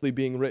endlessly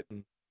being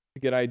written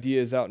to get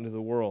ideas out into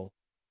the world.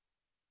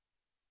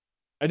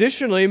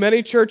 Additionally,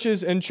 many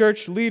churches and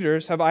church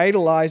leaders have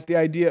idolized the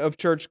idea of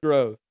church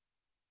growth.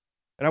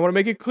 And I want to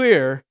make it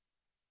clear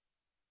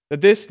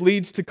that this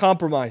leads to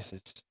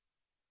compromises,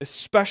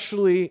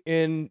 especially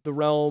in the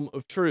realm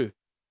of truth.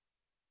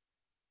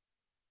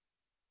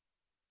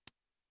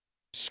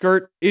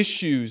 Skirt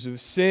issues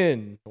of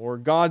sin or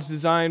God's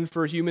design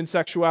for human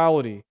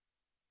sexuality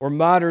or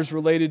matters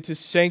related to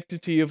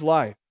sanctity of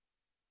life.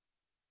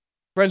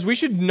 Friends, we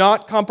should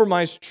not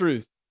compromise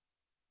truth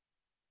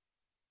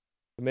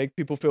to make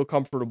people feel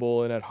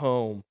comfortable and at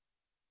home.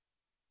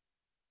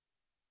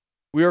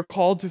 We are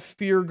called to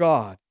fear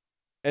God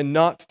and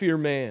not fear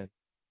man.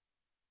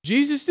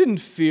 Jesus didn't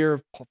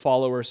fear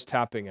followers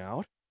tapping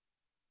out.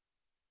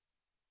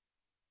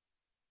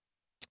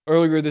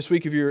 Earlier this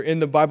week, if you're in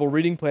the Bible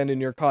reading plan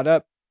and you're caught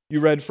up,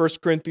 you read 1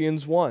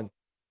 Corinthians 1.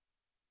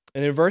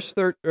 And in verse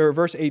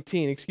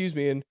 18,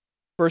 in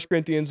 1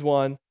 Corinthians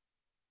 1,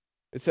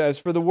 it says,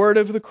 "For the word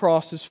of the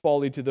cross is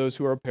folly to those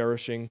who are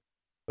perishing,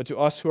 but to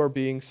us who are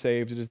being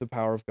saved, it is the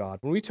power of God."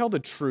 When we tell the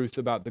truth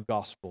about the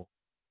gospel,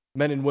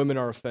 men and women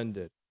are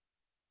offended.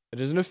 It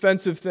is an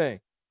offensive thing.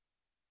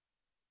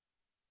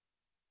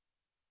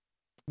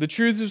 The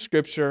truths of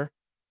Scripture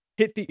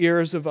hit the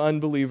ears of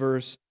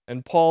unbelievers,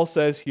 and Paul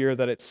says here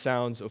that it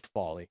sounds of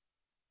folly.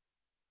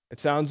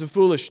 It sounds of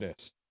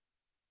foolishness.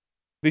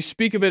 They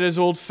speak of it as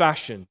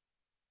old-fashioned,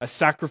 a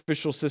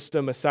sacrificial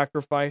system, a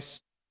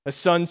sacrifice, a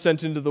son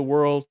sent into the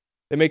world.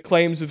 They make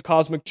claims of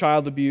cosmic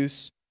child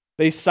abuse.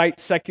 They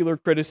cite secular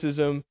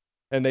criticism,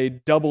 and they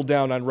double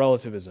down on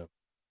relativism.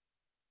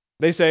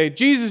 They say,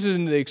 Jesus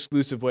isn't the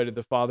exclusive way to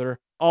the Father.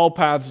 All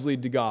paths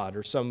lead to God,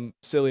 or some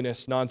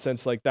silliness,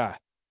 nonsense like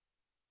that.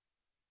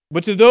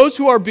 But to those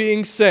who are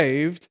being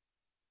saved,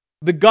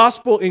 the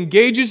gospel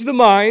engages the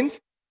mind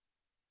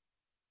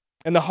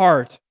and the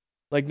heart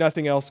like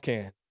nothing else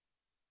can.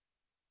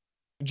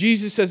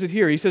 Jesus says it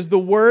here. He says, "The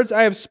words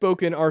I have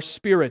spoken are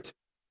spirit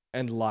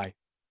and life."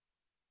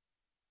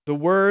 The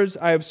words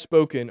I have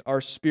spoken are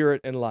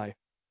spirit and life.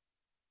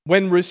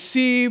 When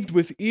received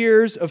with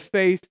ears of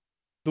faith,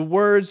 the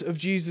words of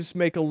Jesus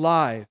make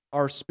alive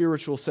our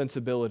spiritual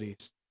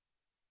sensibilities.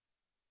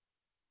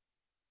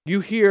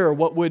 You hear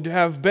what would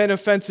have been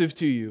offensive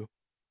to you.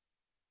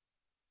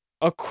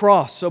 A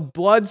cross, a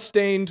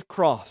blood-stained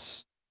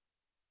cross.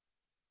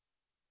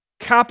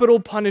 Capital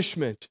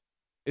punishment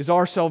is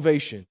our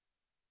salvation.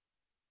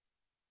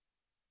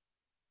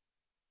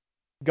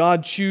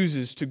 God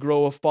chooses to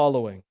grow a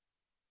following.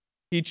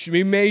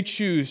 He may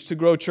choose to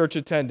grow church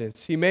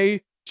attendance. He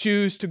may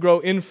choose to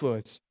grow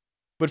influence.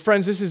 But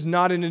friends, this is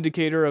not an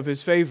indicator of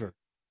His favor.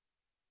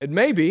 It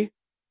may be,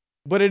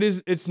 but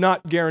it's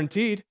not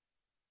guaranteed.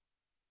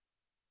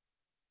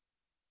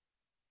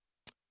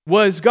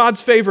 Was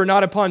God's favor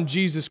not upon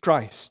Jesus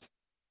Christ?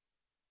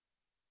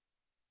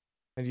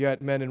 And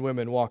yet men and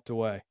women walked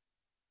away.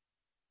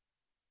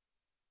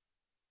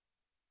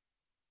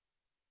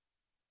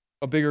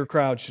 A bigger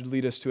crowd should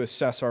lead us to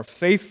assess our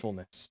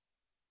faithfulness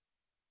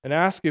and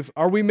ask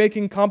are we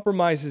making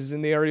compromises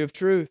in the area of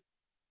truth?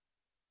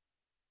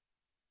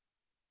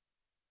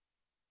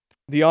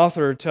 The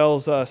author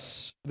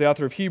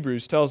of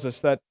Hebrews tells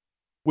us that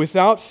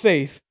without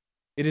faith,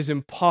 it is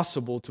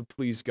impossible to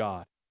please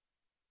God.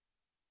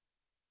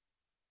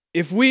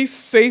 If we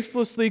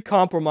faithlessly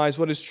compromise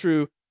what is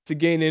true to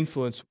gain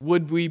influence,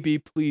 would we be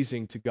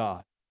pleasing to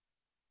God?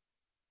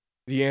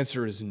 The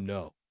answer is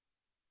no.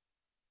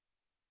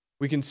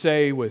 We can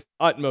say with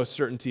utmost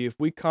certainty, if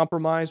we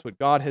compromise what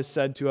God has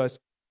said to us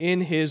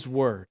in His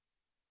Word,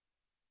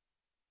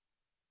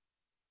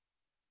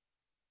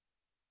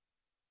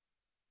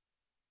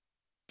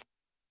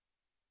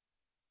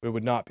 it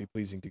would not be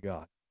pleasing to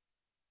God.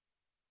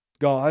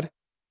 God,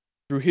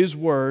 through His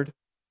Word,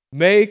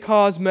 may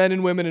cause men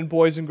and women and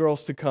boys and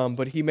girls to come,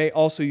 but He may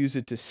also use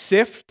it to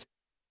sift,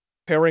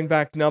 paring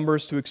back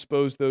numbers to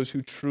expose those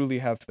who truly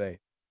have faith.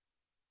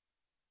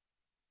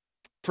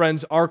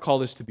 Friends, our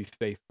call is to be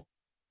faithful.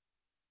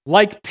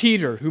 Like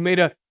Peter, who made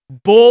a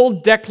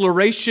bold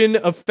declaration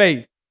of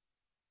faith.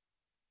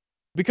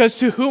 Because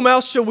to whom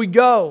else shall we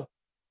go?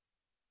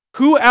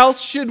 Who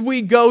else should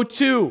we go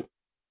to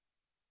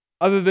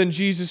other than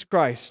Jesus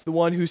Christ, the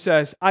one who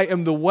says, "I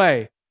am the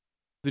way,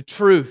 the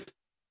truth,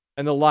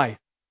 and the life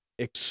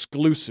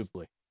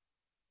exclusively.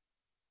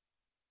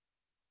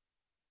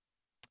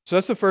 So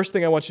that's the first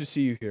thing I want you to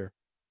see here,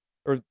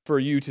 or for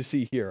you to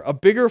see here. A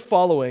bigger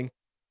following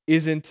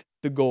isn't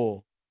the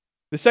goal.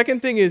 The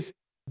second thing is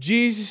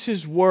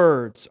Jesus'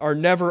 words are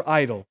never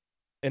idle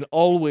and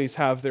always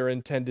have their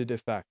intended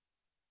effect.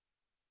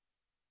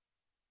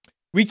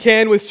 We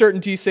can with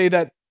certainty say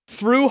that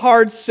through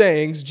hard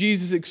sayings,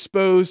 Jesus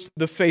exposed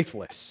the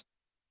faithless.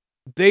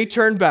 They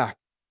turned back.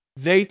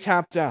 They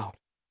tapped out.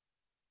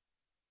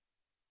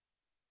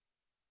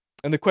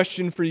 And the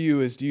question for you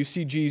is, do you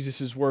see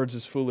Jesus' words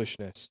as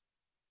foolishness?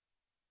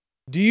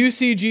 Do you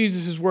see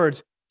Jesus'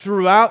 words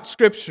throughout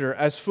Scripture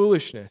as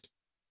foolishness?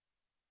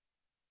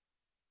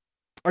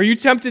 Are you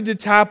tempted to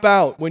tap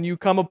out when you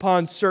come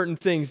upon certain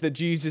things that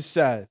Jesus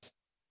says?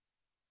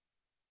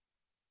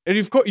 And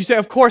you say,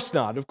 of course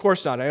not, of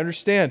course not. I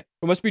understand.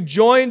 We must be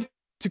joined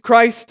to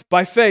Christ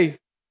by faith.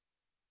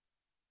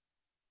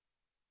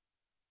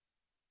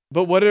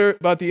 But what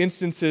about the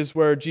instances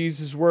where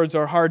Jesus' words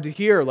are hard to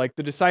hear, like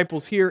the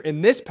disciples here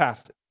in this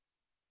passage?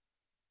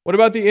 What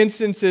about the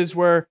instances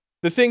where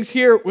the things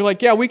here, we're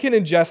like, yeah, we can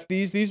ingest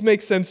these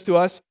make sense to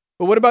us,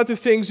 but what about the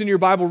things in your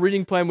Bible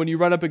reading plan when you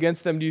run up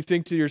against them, do you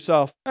think to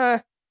yourself,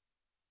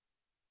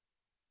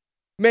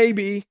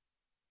 maybe?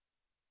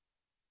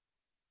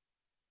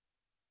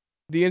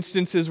 The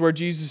instances where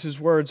Jesus'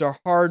 words are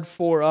hard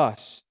for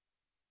us.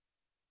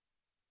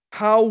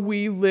 How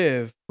we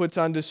live puts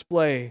on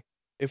display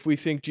if we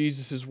think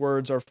Jesus'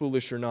 words are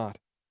foolish or not.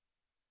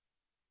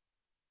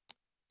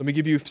 Let me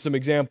give you some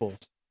examples.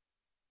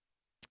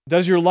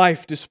 Does your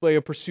life display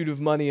a pursuit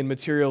of money and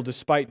material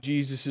despite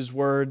Jesus'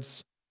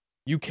 words,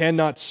 you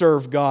cannot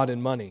serve God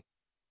in money?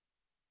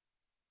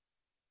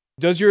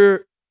 Does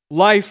your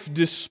life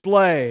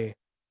display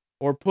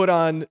or put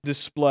on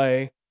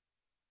display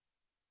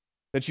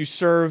that you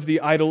serve the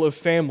idol of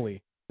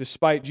family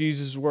despite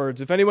Jesus' words?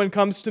 If anyone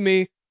comes to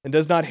me and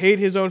does not hate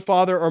his own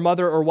father or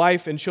mother or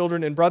wife and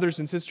children and brothers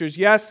and sisters,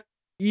 yes,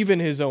 even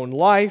his own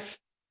life,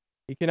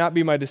 he cannot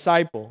be my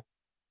disciple.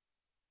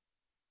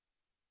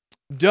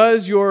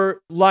 Does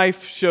your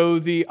life show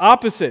the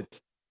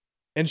opposite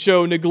and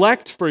show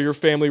neglect for your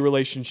family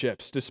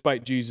relationships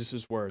despite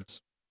Jesus'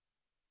 words?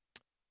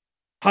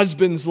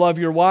 Husbands, love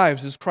your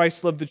wives as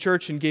Christ loved the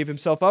church and gave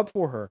himself up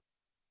for her.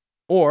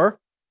 Or,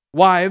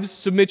 wives,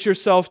 submit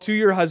yourself to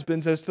your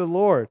husbands as to the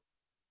Lord.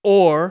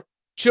 Or,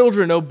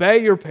 children,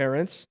 obey your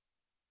parents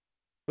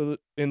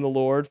in the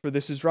Lord, for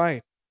this is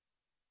right.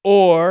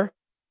 Or,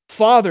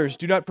 fathers,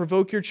 do not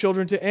provoke your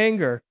children to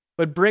anger,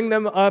 but bring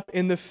them up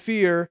in the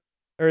fear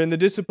or in the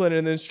discipline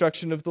and the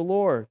instruction of the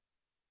Lord.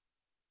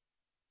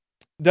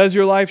 Does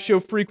your life show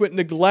frequent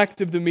neglect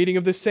of the meeting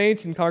of the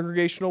saints and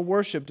congregational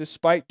worship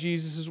despite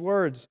Jesus'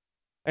 words?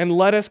 And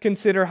let us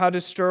consider how to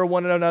stir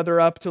one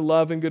another up to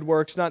love and good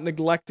works, not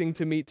neglecting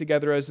to meet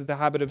together as is the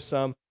habit of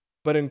some,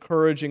 but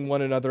encouraging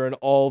one another, and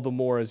all the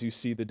more as you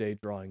see the day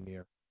drawing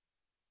near.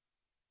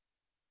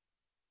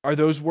 Are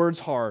those words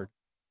hard?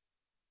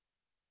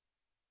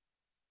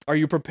 Are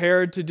you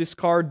prepared to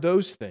discard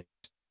those things?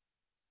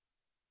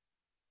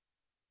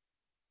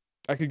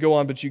 I could go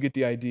on, but you get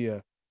the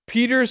idea.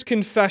 Peter's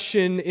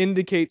confession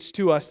indicates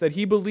to us that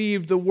he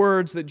believed the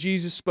words that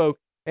Jesus spoke,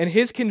 and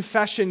his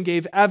confession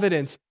gave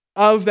evidence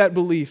of that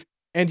belief,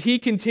 and he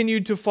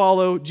continued to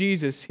follow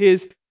Jesus.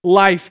 His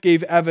life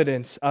gave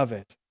evidence of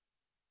it.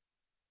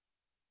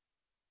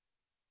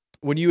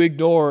 When you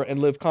ignore and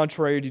live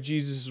contrary to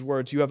Jesus'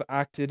 words, you have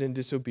acted in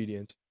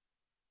disobedience.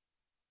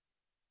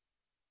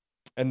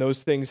 And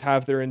those things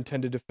have their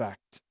intended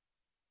effect.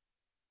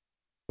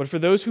 But for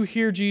those who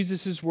hear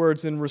Jesus'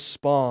 words and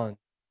respond,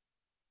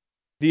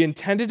 the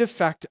intended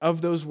effect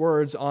of those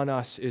words on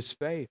us is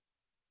faith.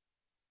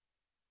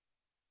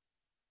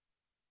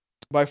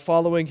 By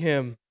following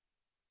him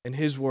and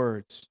his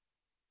words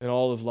in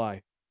all of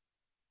life.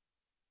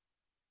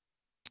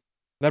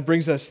 That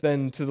brings us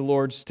then to the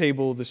Lord's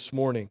table this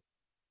morning.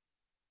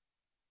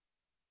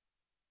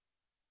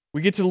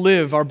 We get to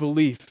live our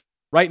belief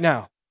right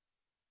now.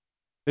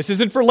 This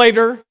isn't for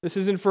later. This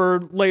isn't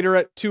for later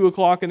at 2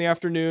 o'clock in the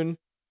afternoon.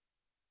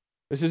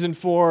 This isn't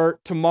for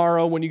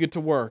tomorrow when you get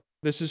to work.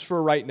 This is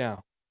for right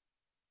now.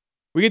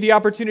 We get the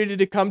opportunity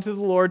to come to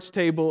the Lord's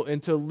table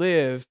and to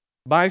live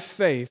by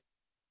faith,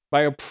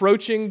 by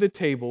approaching the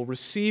table,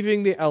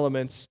 receiving the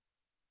elements,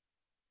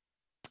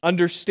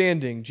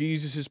 understanding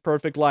Jesus'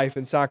 perfect life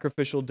and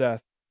sacrificial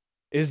death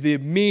is the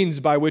means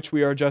by which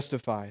we are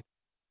justified.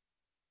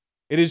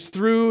 It is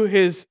through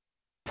his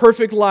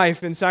perfect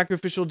life and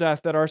sacrificial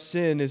death that our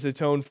sin is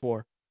atoned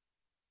for.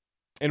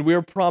 And we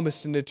are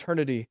promised an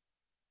eternity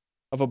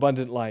of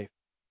abundant life.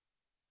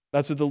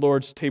 That's what the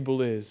Lord's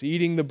table is.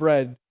 Eating the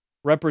bread,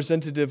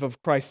 representative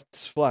of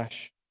Christ's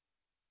flesh.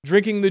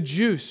 Drinking the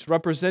juice,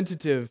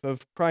 representative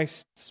of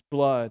Christ's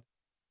blood.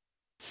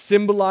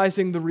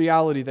 Symbolizing the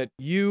reality that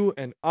you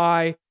and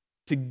I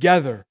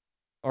together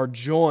are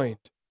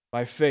joined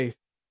by faith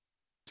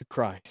to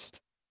Christ.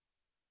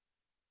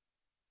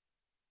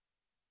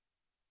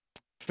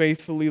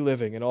 Faithfully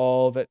living in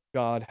all that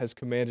God has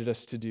commanded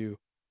us to do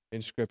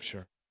in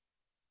Scripture.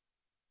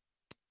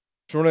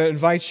 So I want to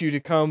invite you to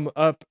come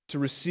up to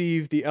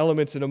receive the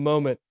elements in a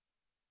moment.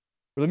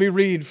 But let me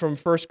read from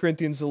 1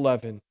 Corinthians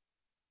 11.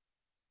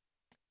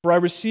 For I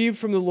received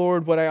from the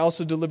Lord what I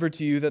also delivered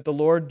to you, that the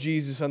Lord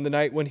Jesus, on the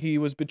night when he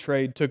was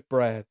betrayed, took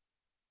bread.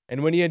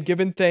 And when he had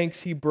given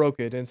thanks, he broke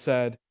it and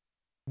said,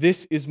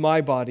 "This is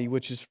my body,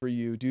 which is for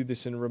you. Do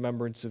this in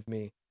remembrance of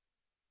me."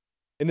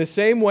 In the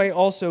same way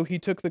also he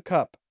took the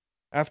cup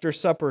after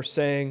supper,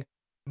 saying,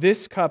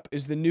 "This cup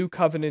is the new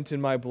covenant in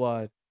my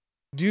blood.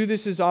 Do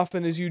this as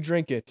often as you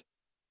drink it,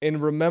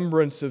 in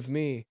remembrance of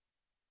me.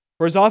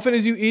 For as often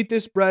as you eat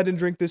this bread and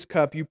drink this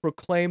cup, you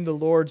proclaim the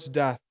Lord's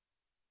death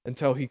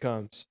until he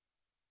comes."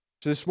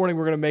 So this morning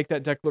we're going to make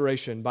that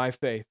declaration by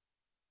faith.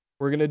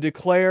 We're going to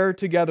declare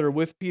together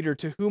with Peter,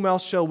 "To whom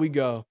else shall we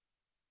go?"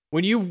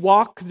 When you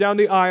walk down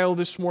the aisle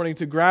this morning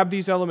to grab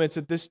these elements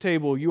at this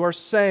table, you are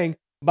saying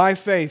by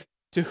faith,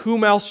 "To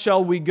whom else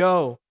shall we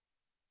go?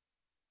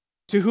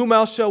 To whom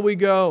else shall we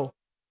go?"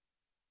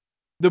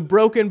 The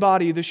broken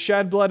body, the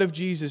shed blood of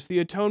Jesus, the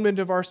atonement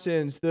of our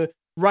sins, the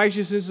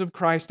righteousness of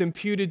Christ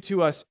imputed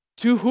to us.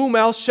 To whom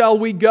else shall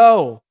we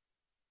go?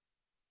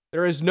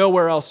 There is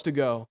nowhere else to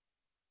go.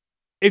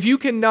 If you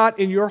cannot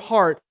in your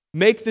heart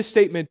make the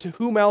statement, "To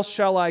whom else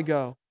shall I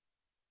go?"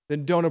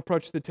 then don't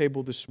approach the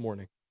table this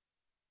morning.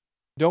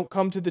 Don't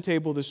come to the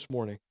table this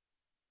morning.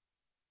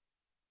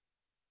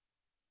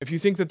 If you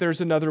think that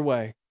there's another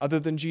way other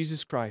than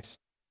Jesus Christ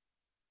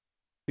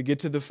to get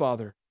to the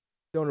Father,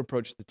 don't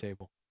approach the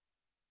table.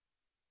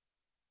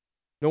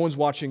 No one's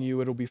watching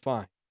you, it'll be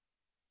fine.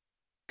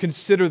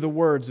 Consider the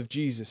words of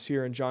Jesus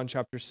here in John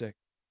chapter 6.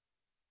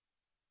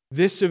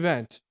 This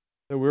event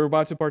that we're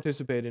about to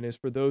participate in is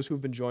for those who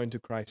have been joined to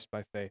Christ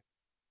by faith.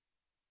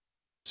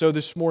 So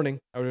this morning,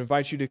 I would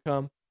invite you to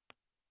come,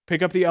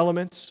 pick up the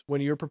elements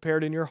when you're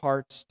prepared in your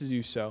hearts to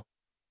do so.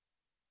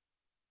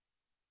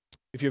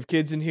 If you have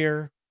kids in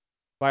here,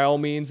 by all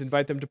means,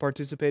 invite them to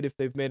participate if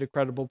they've made a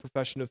credible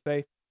profession of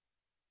faith.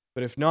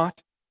 But if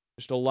not,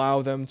 just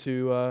allow them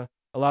to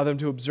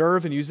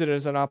observe and use it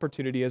as an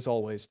opportunity, as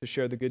always, to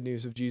share the good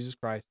news of Jesus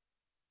Christ,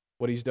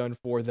 what he's done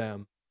for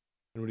them,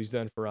 and what he's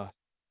done for us.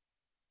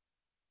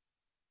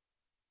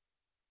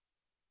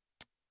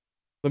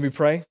 Let me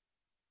pray.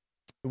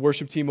 The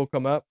worship team will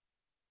come up.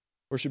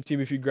 Worship team,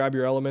 if you grab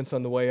your elements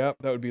on the way up,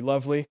 that would be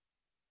lovely.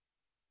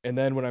 And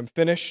then when I'm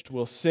finished,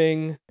 we'll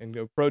sing and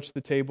approach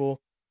the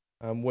table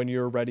when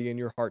you're ready in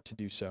your heart to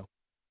do so.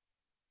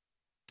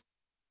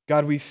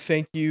 God, we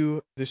thank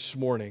you this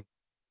morning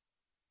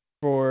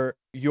for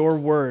your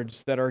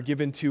words that are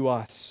given to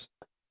us.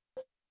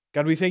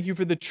 God, we thank you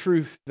for the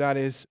truth that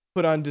is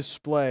put on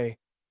display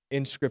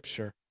in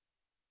Scripture.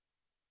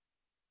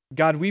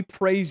 God, we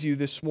praise you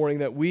this morning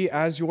that we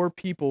as your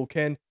people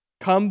can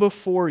come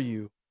before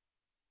you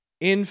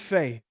in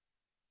faith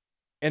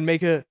and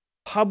make a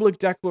public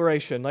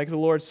declaration like the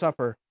Lord's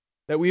Supper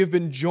that we have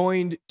been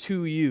joined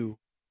to you.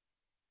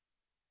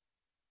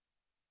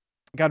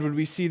 God, would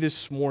we see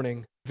this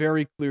morning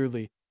very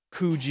clearly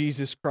who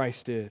Jesus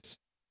Christ is?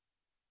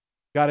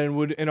 God, and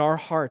would in our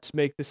hearts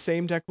make the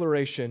same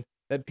declaration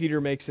that Peter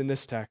makes in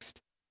this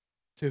text.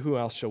 To who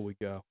else shall we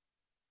go?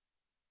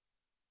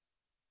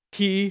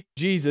 He,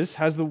 Jesus,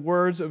 has the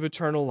words of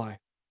eternal life.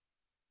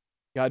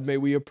 God, may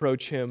we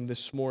approach him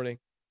this morning.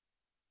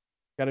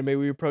 God, and may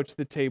we approach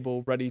the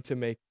table ready to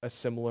make a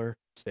similar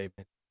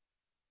statement.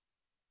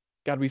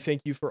 God, we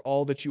thank you for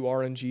all that you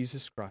are in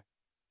Jesus Christ.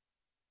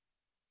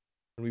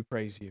 And we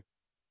praise you.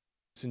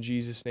 It's in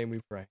Jesus' name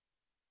we pray.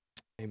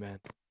 Amen.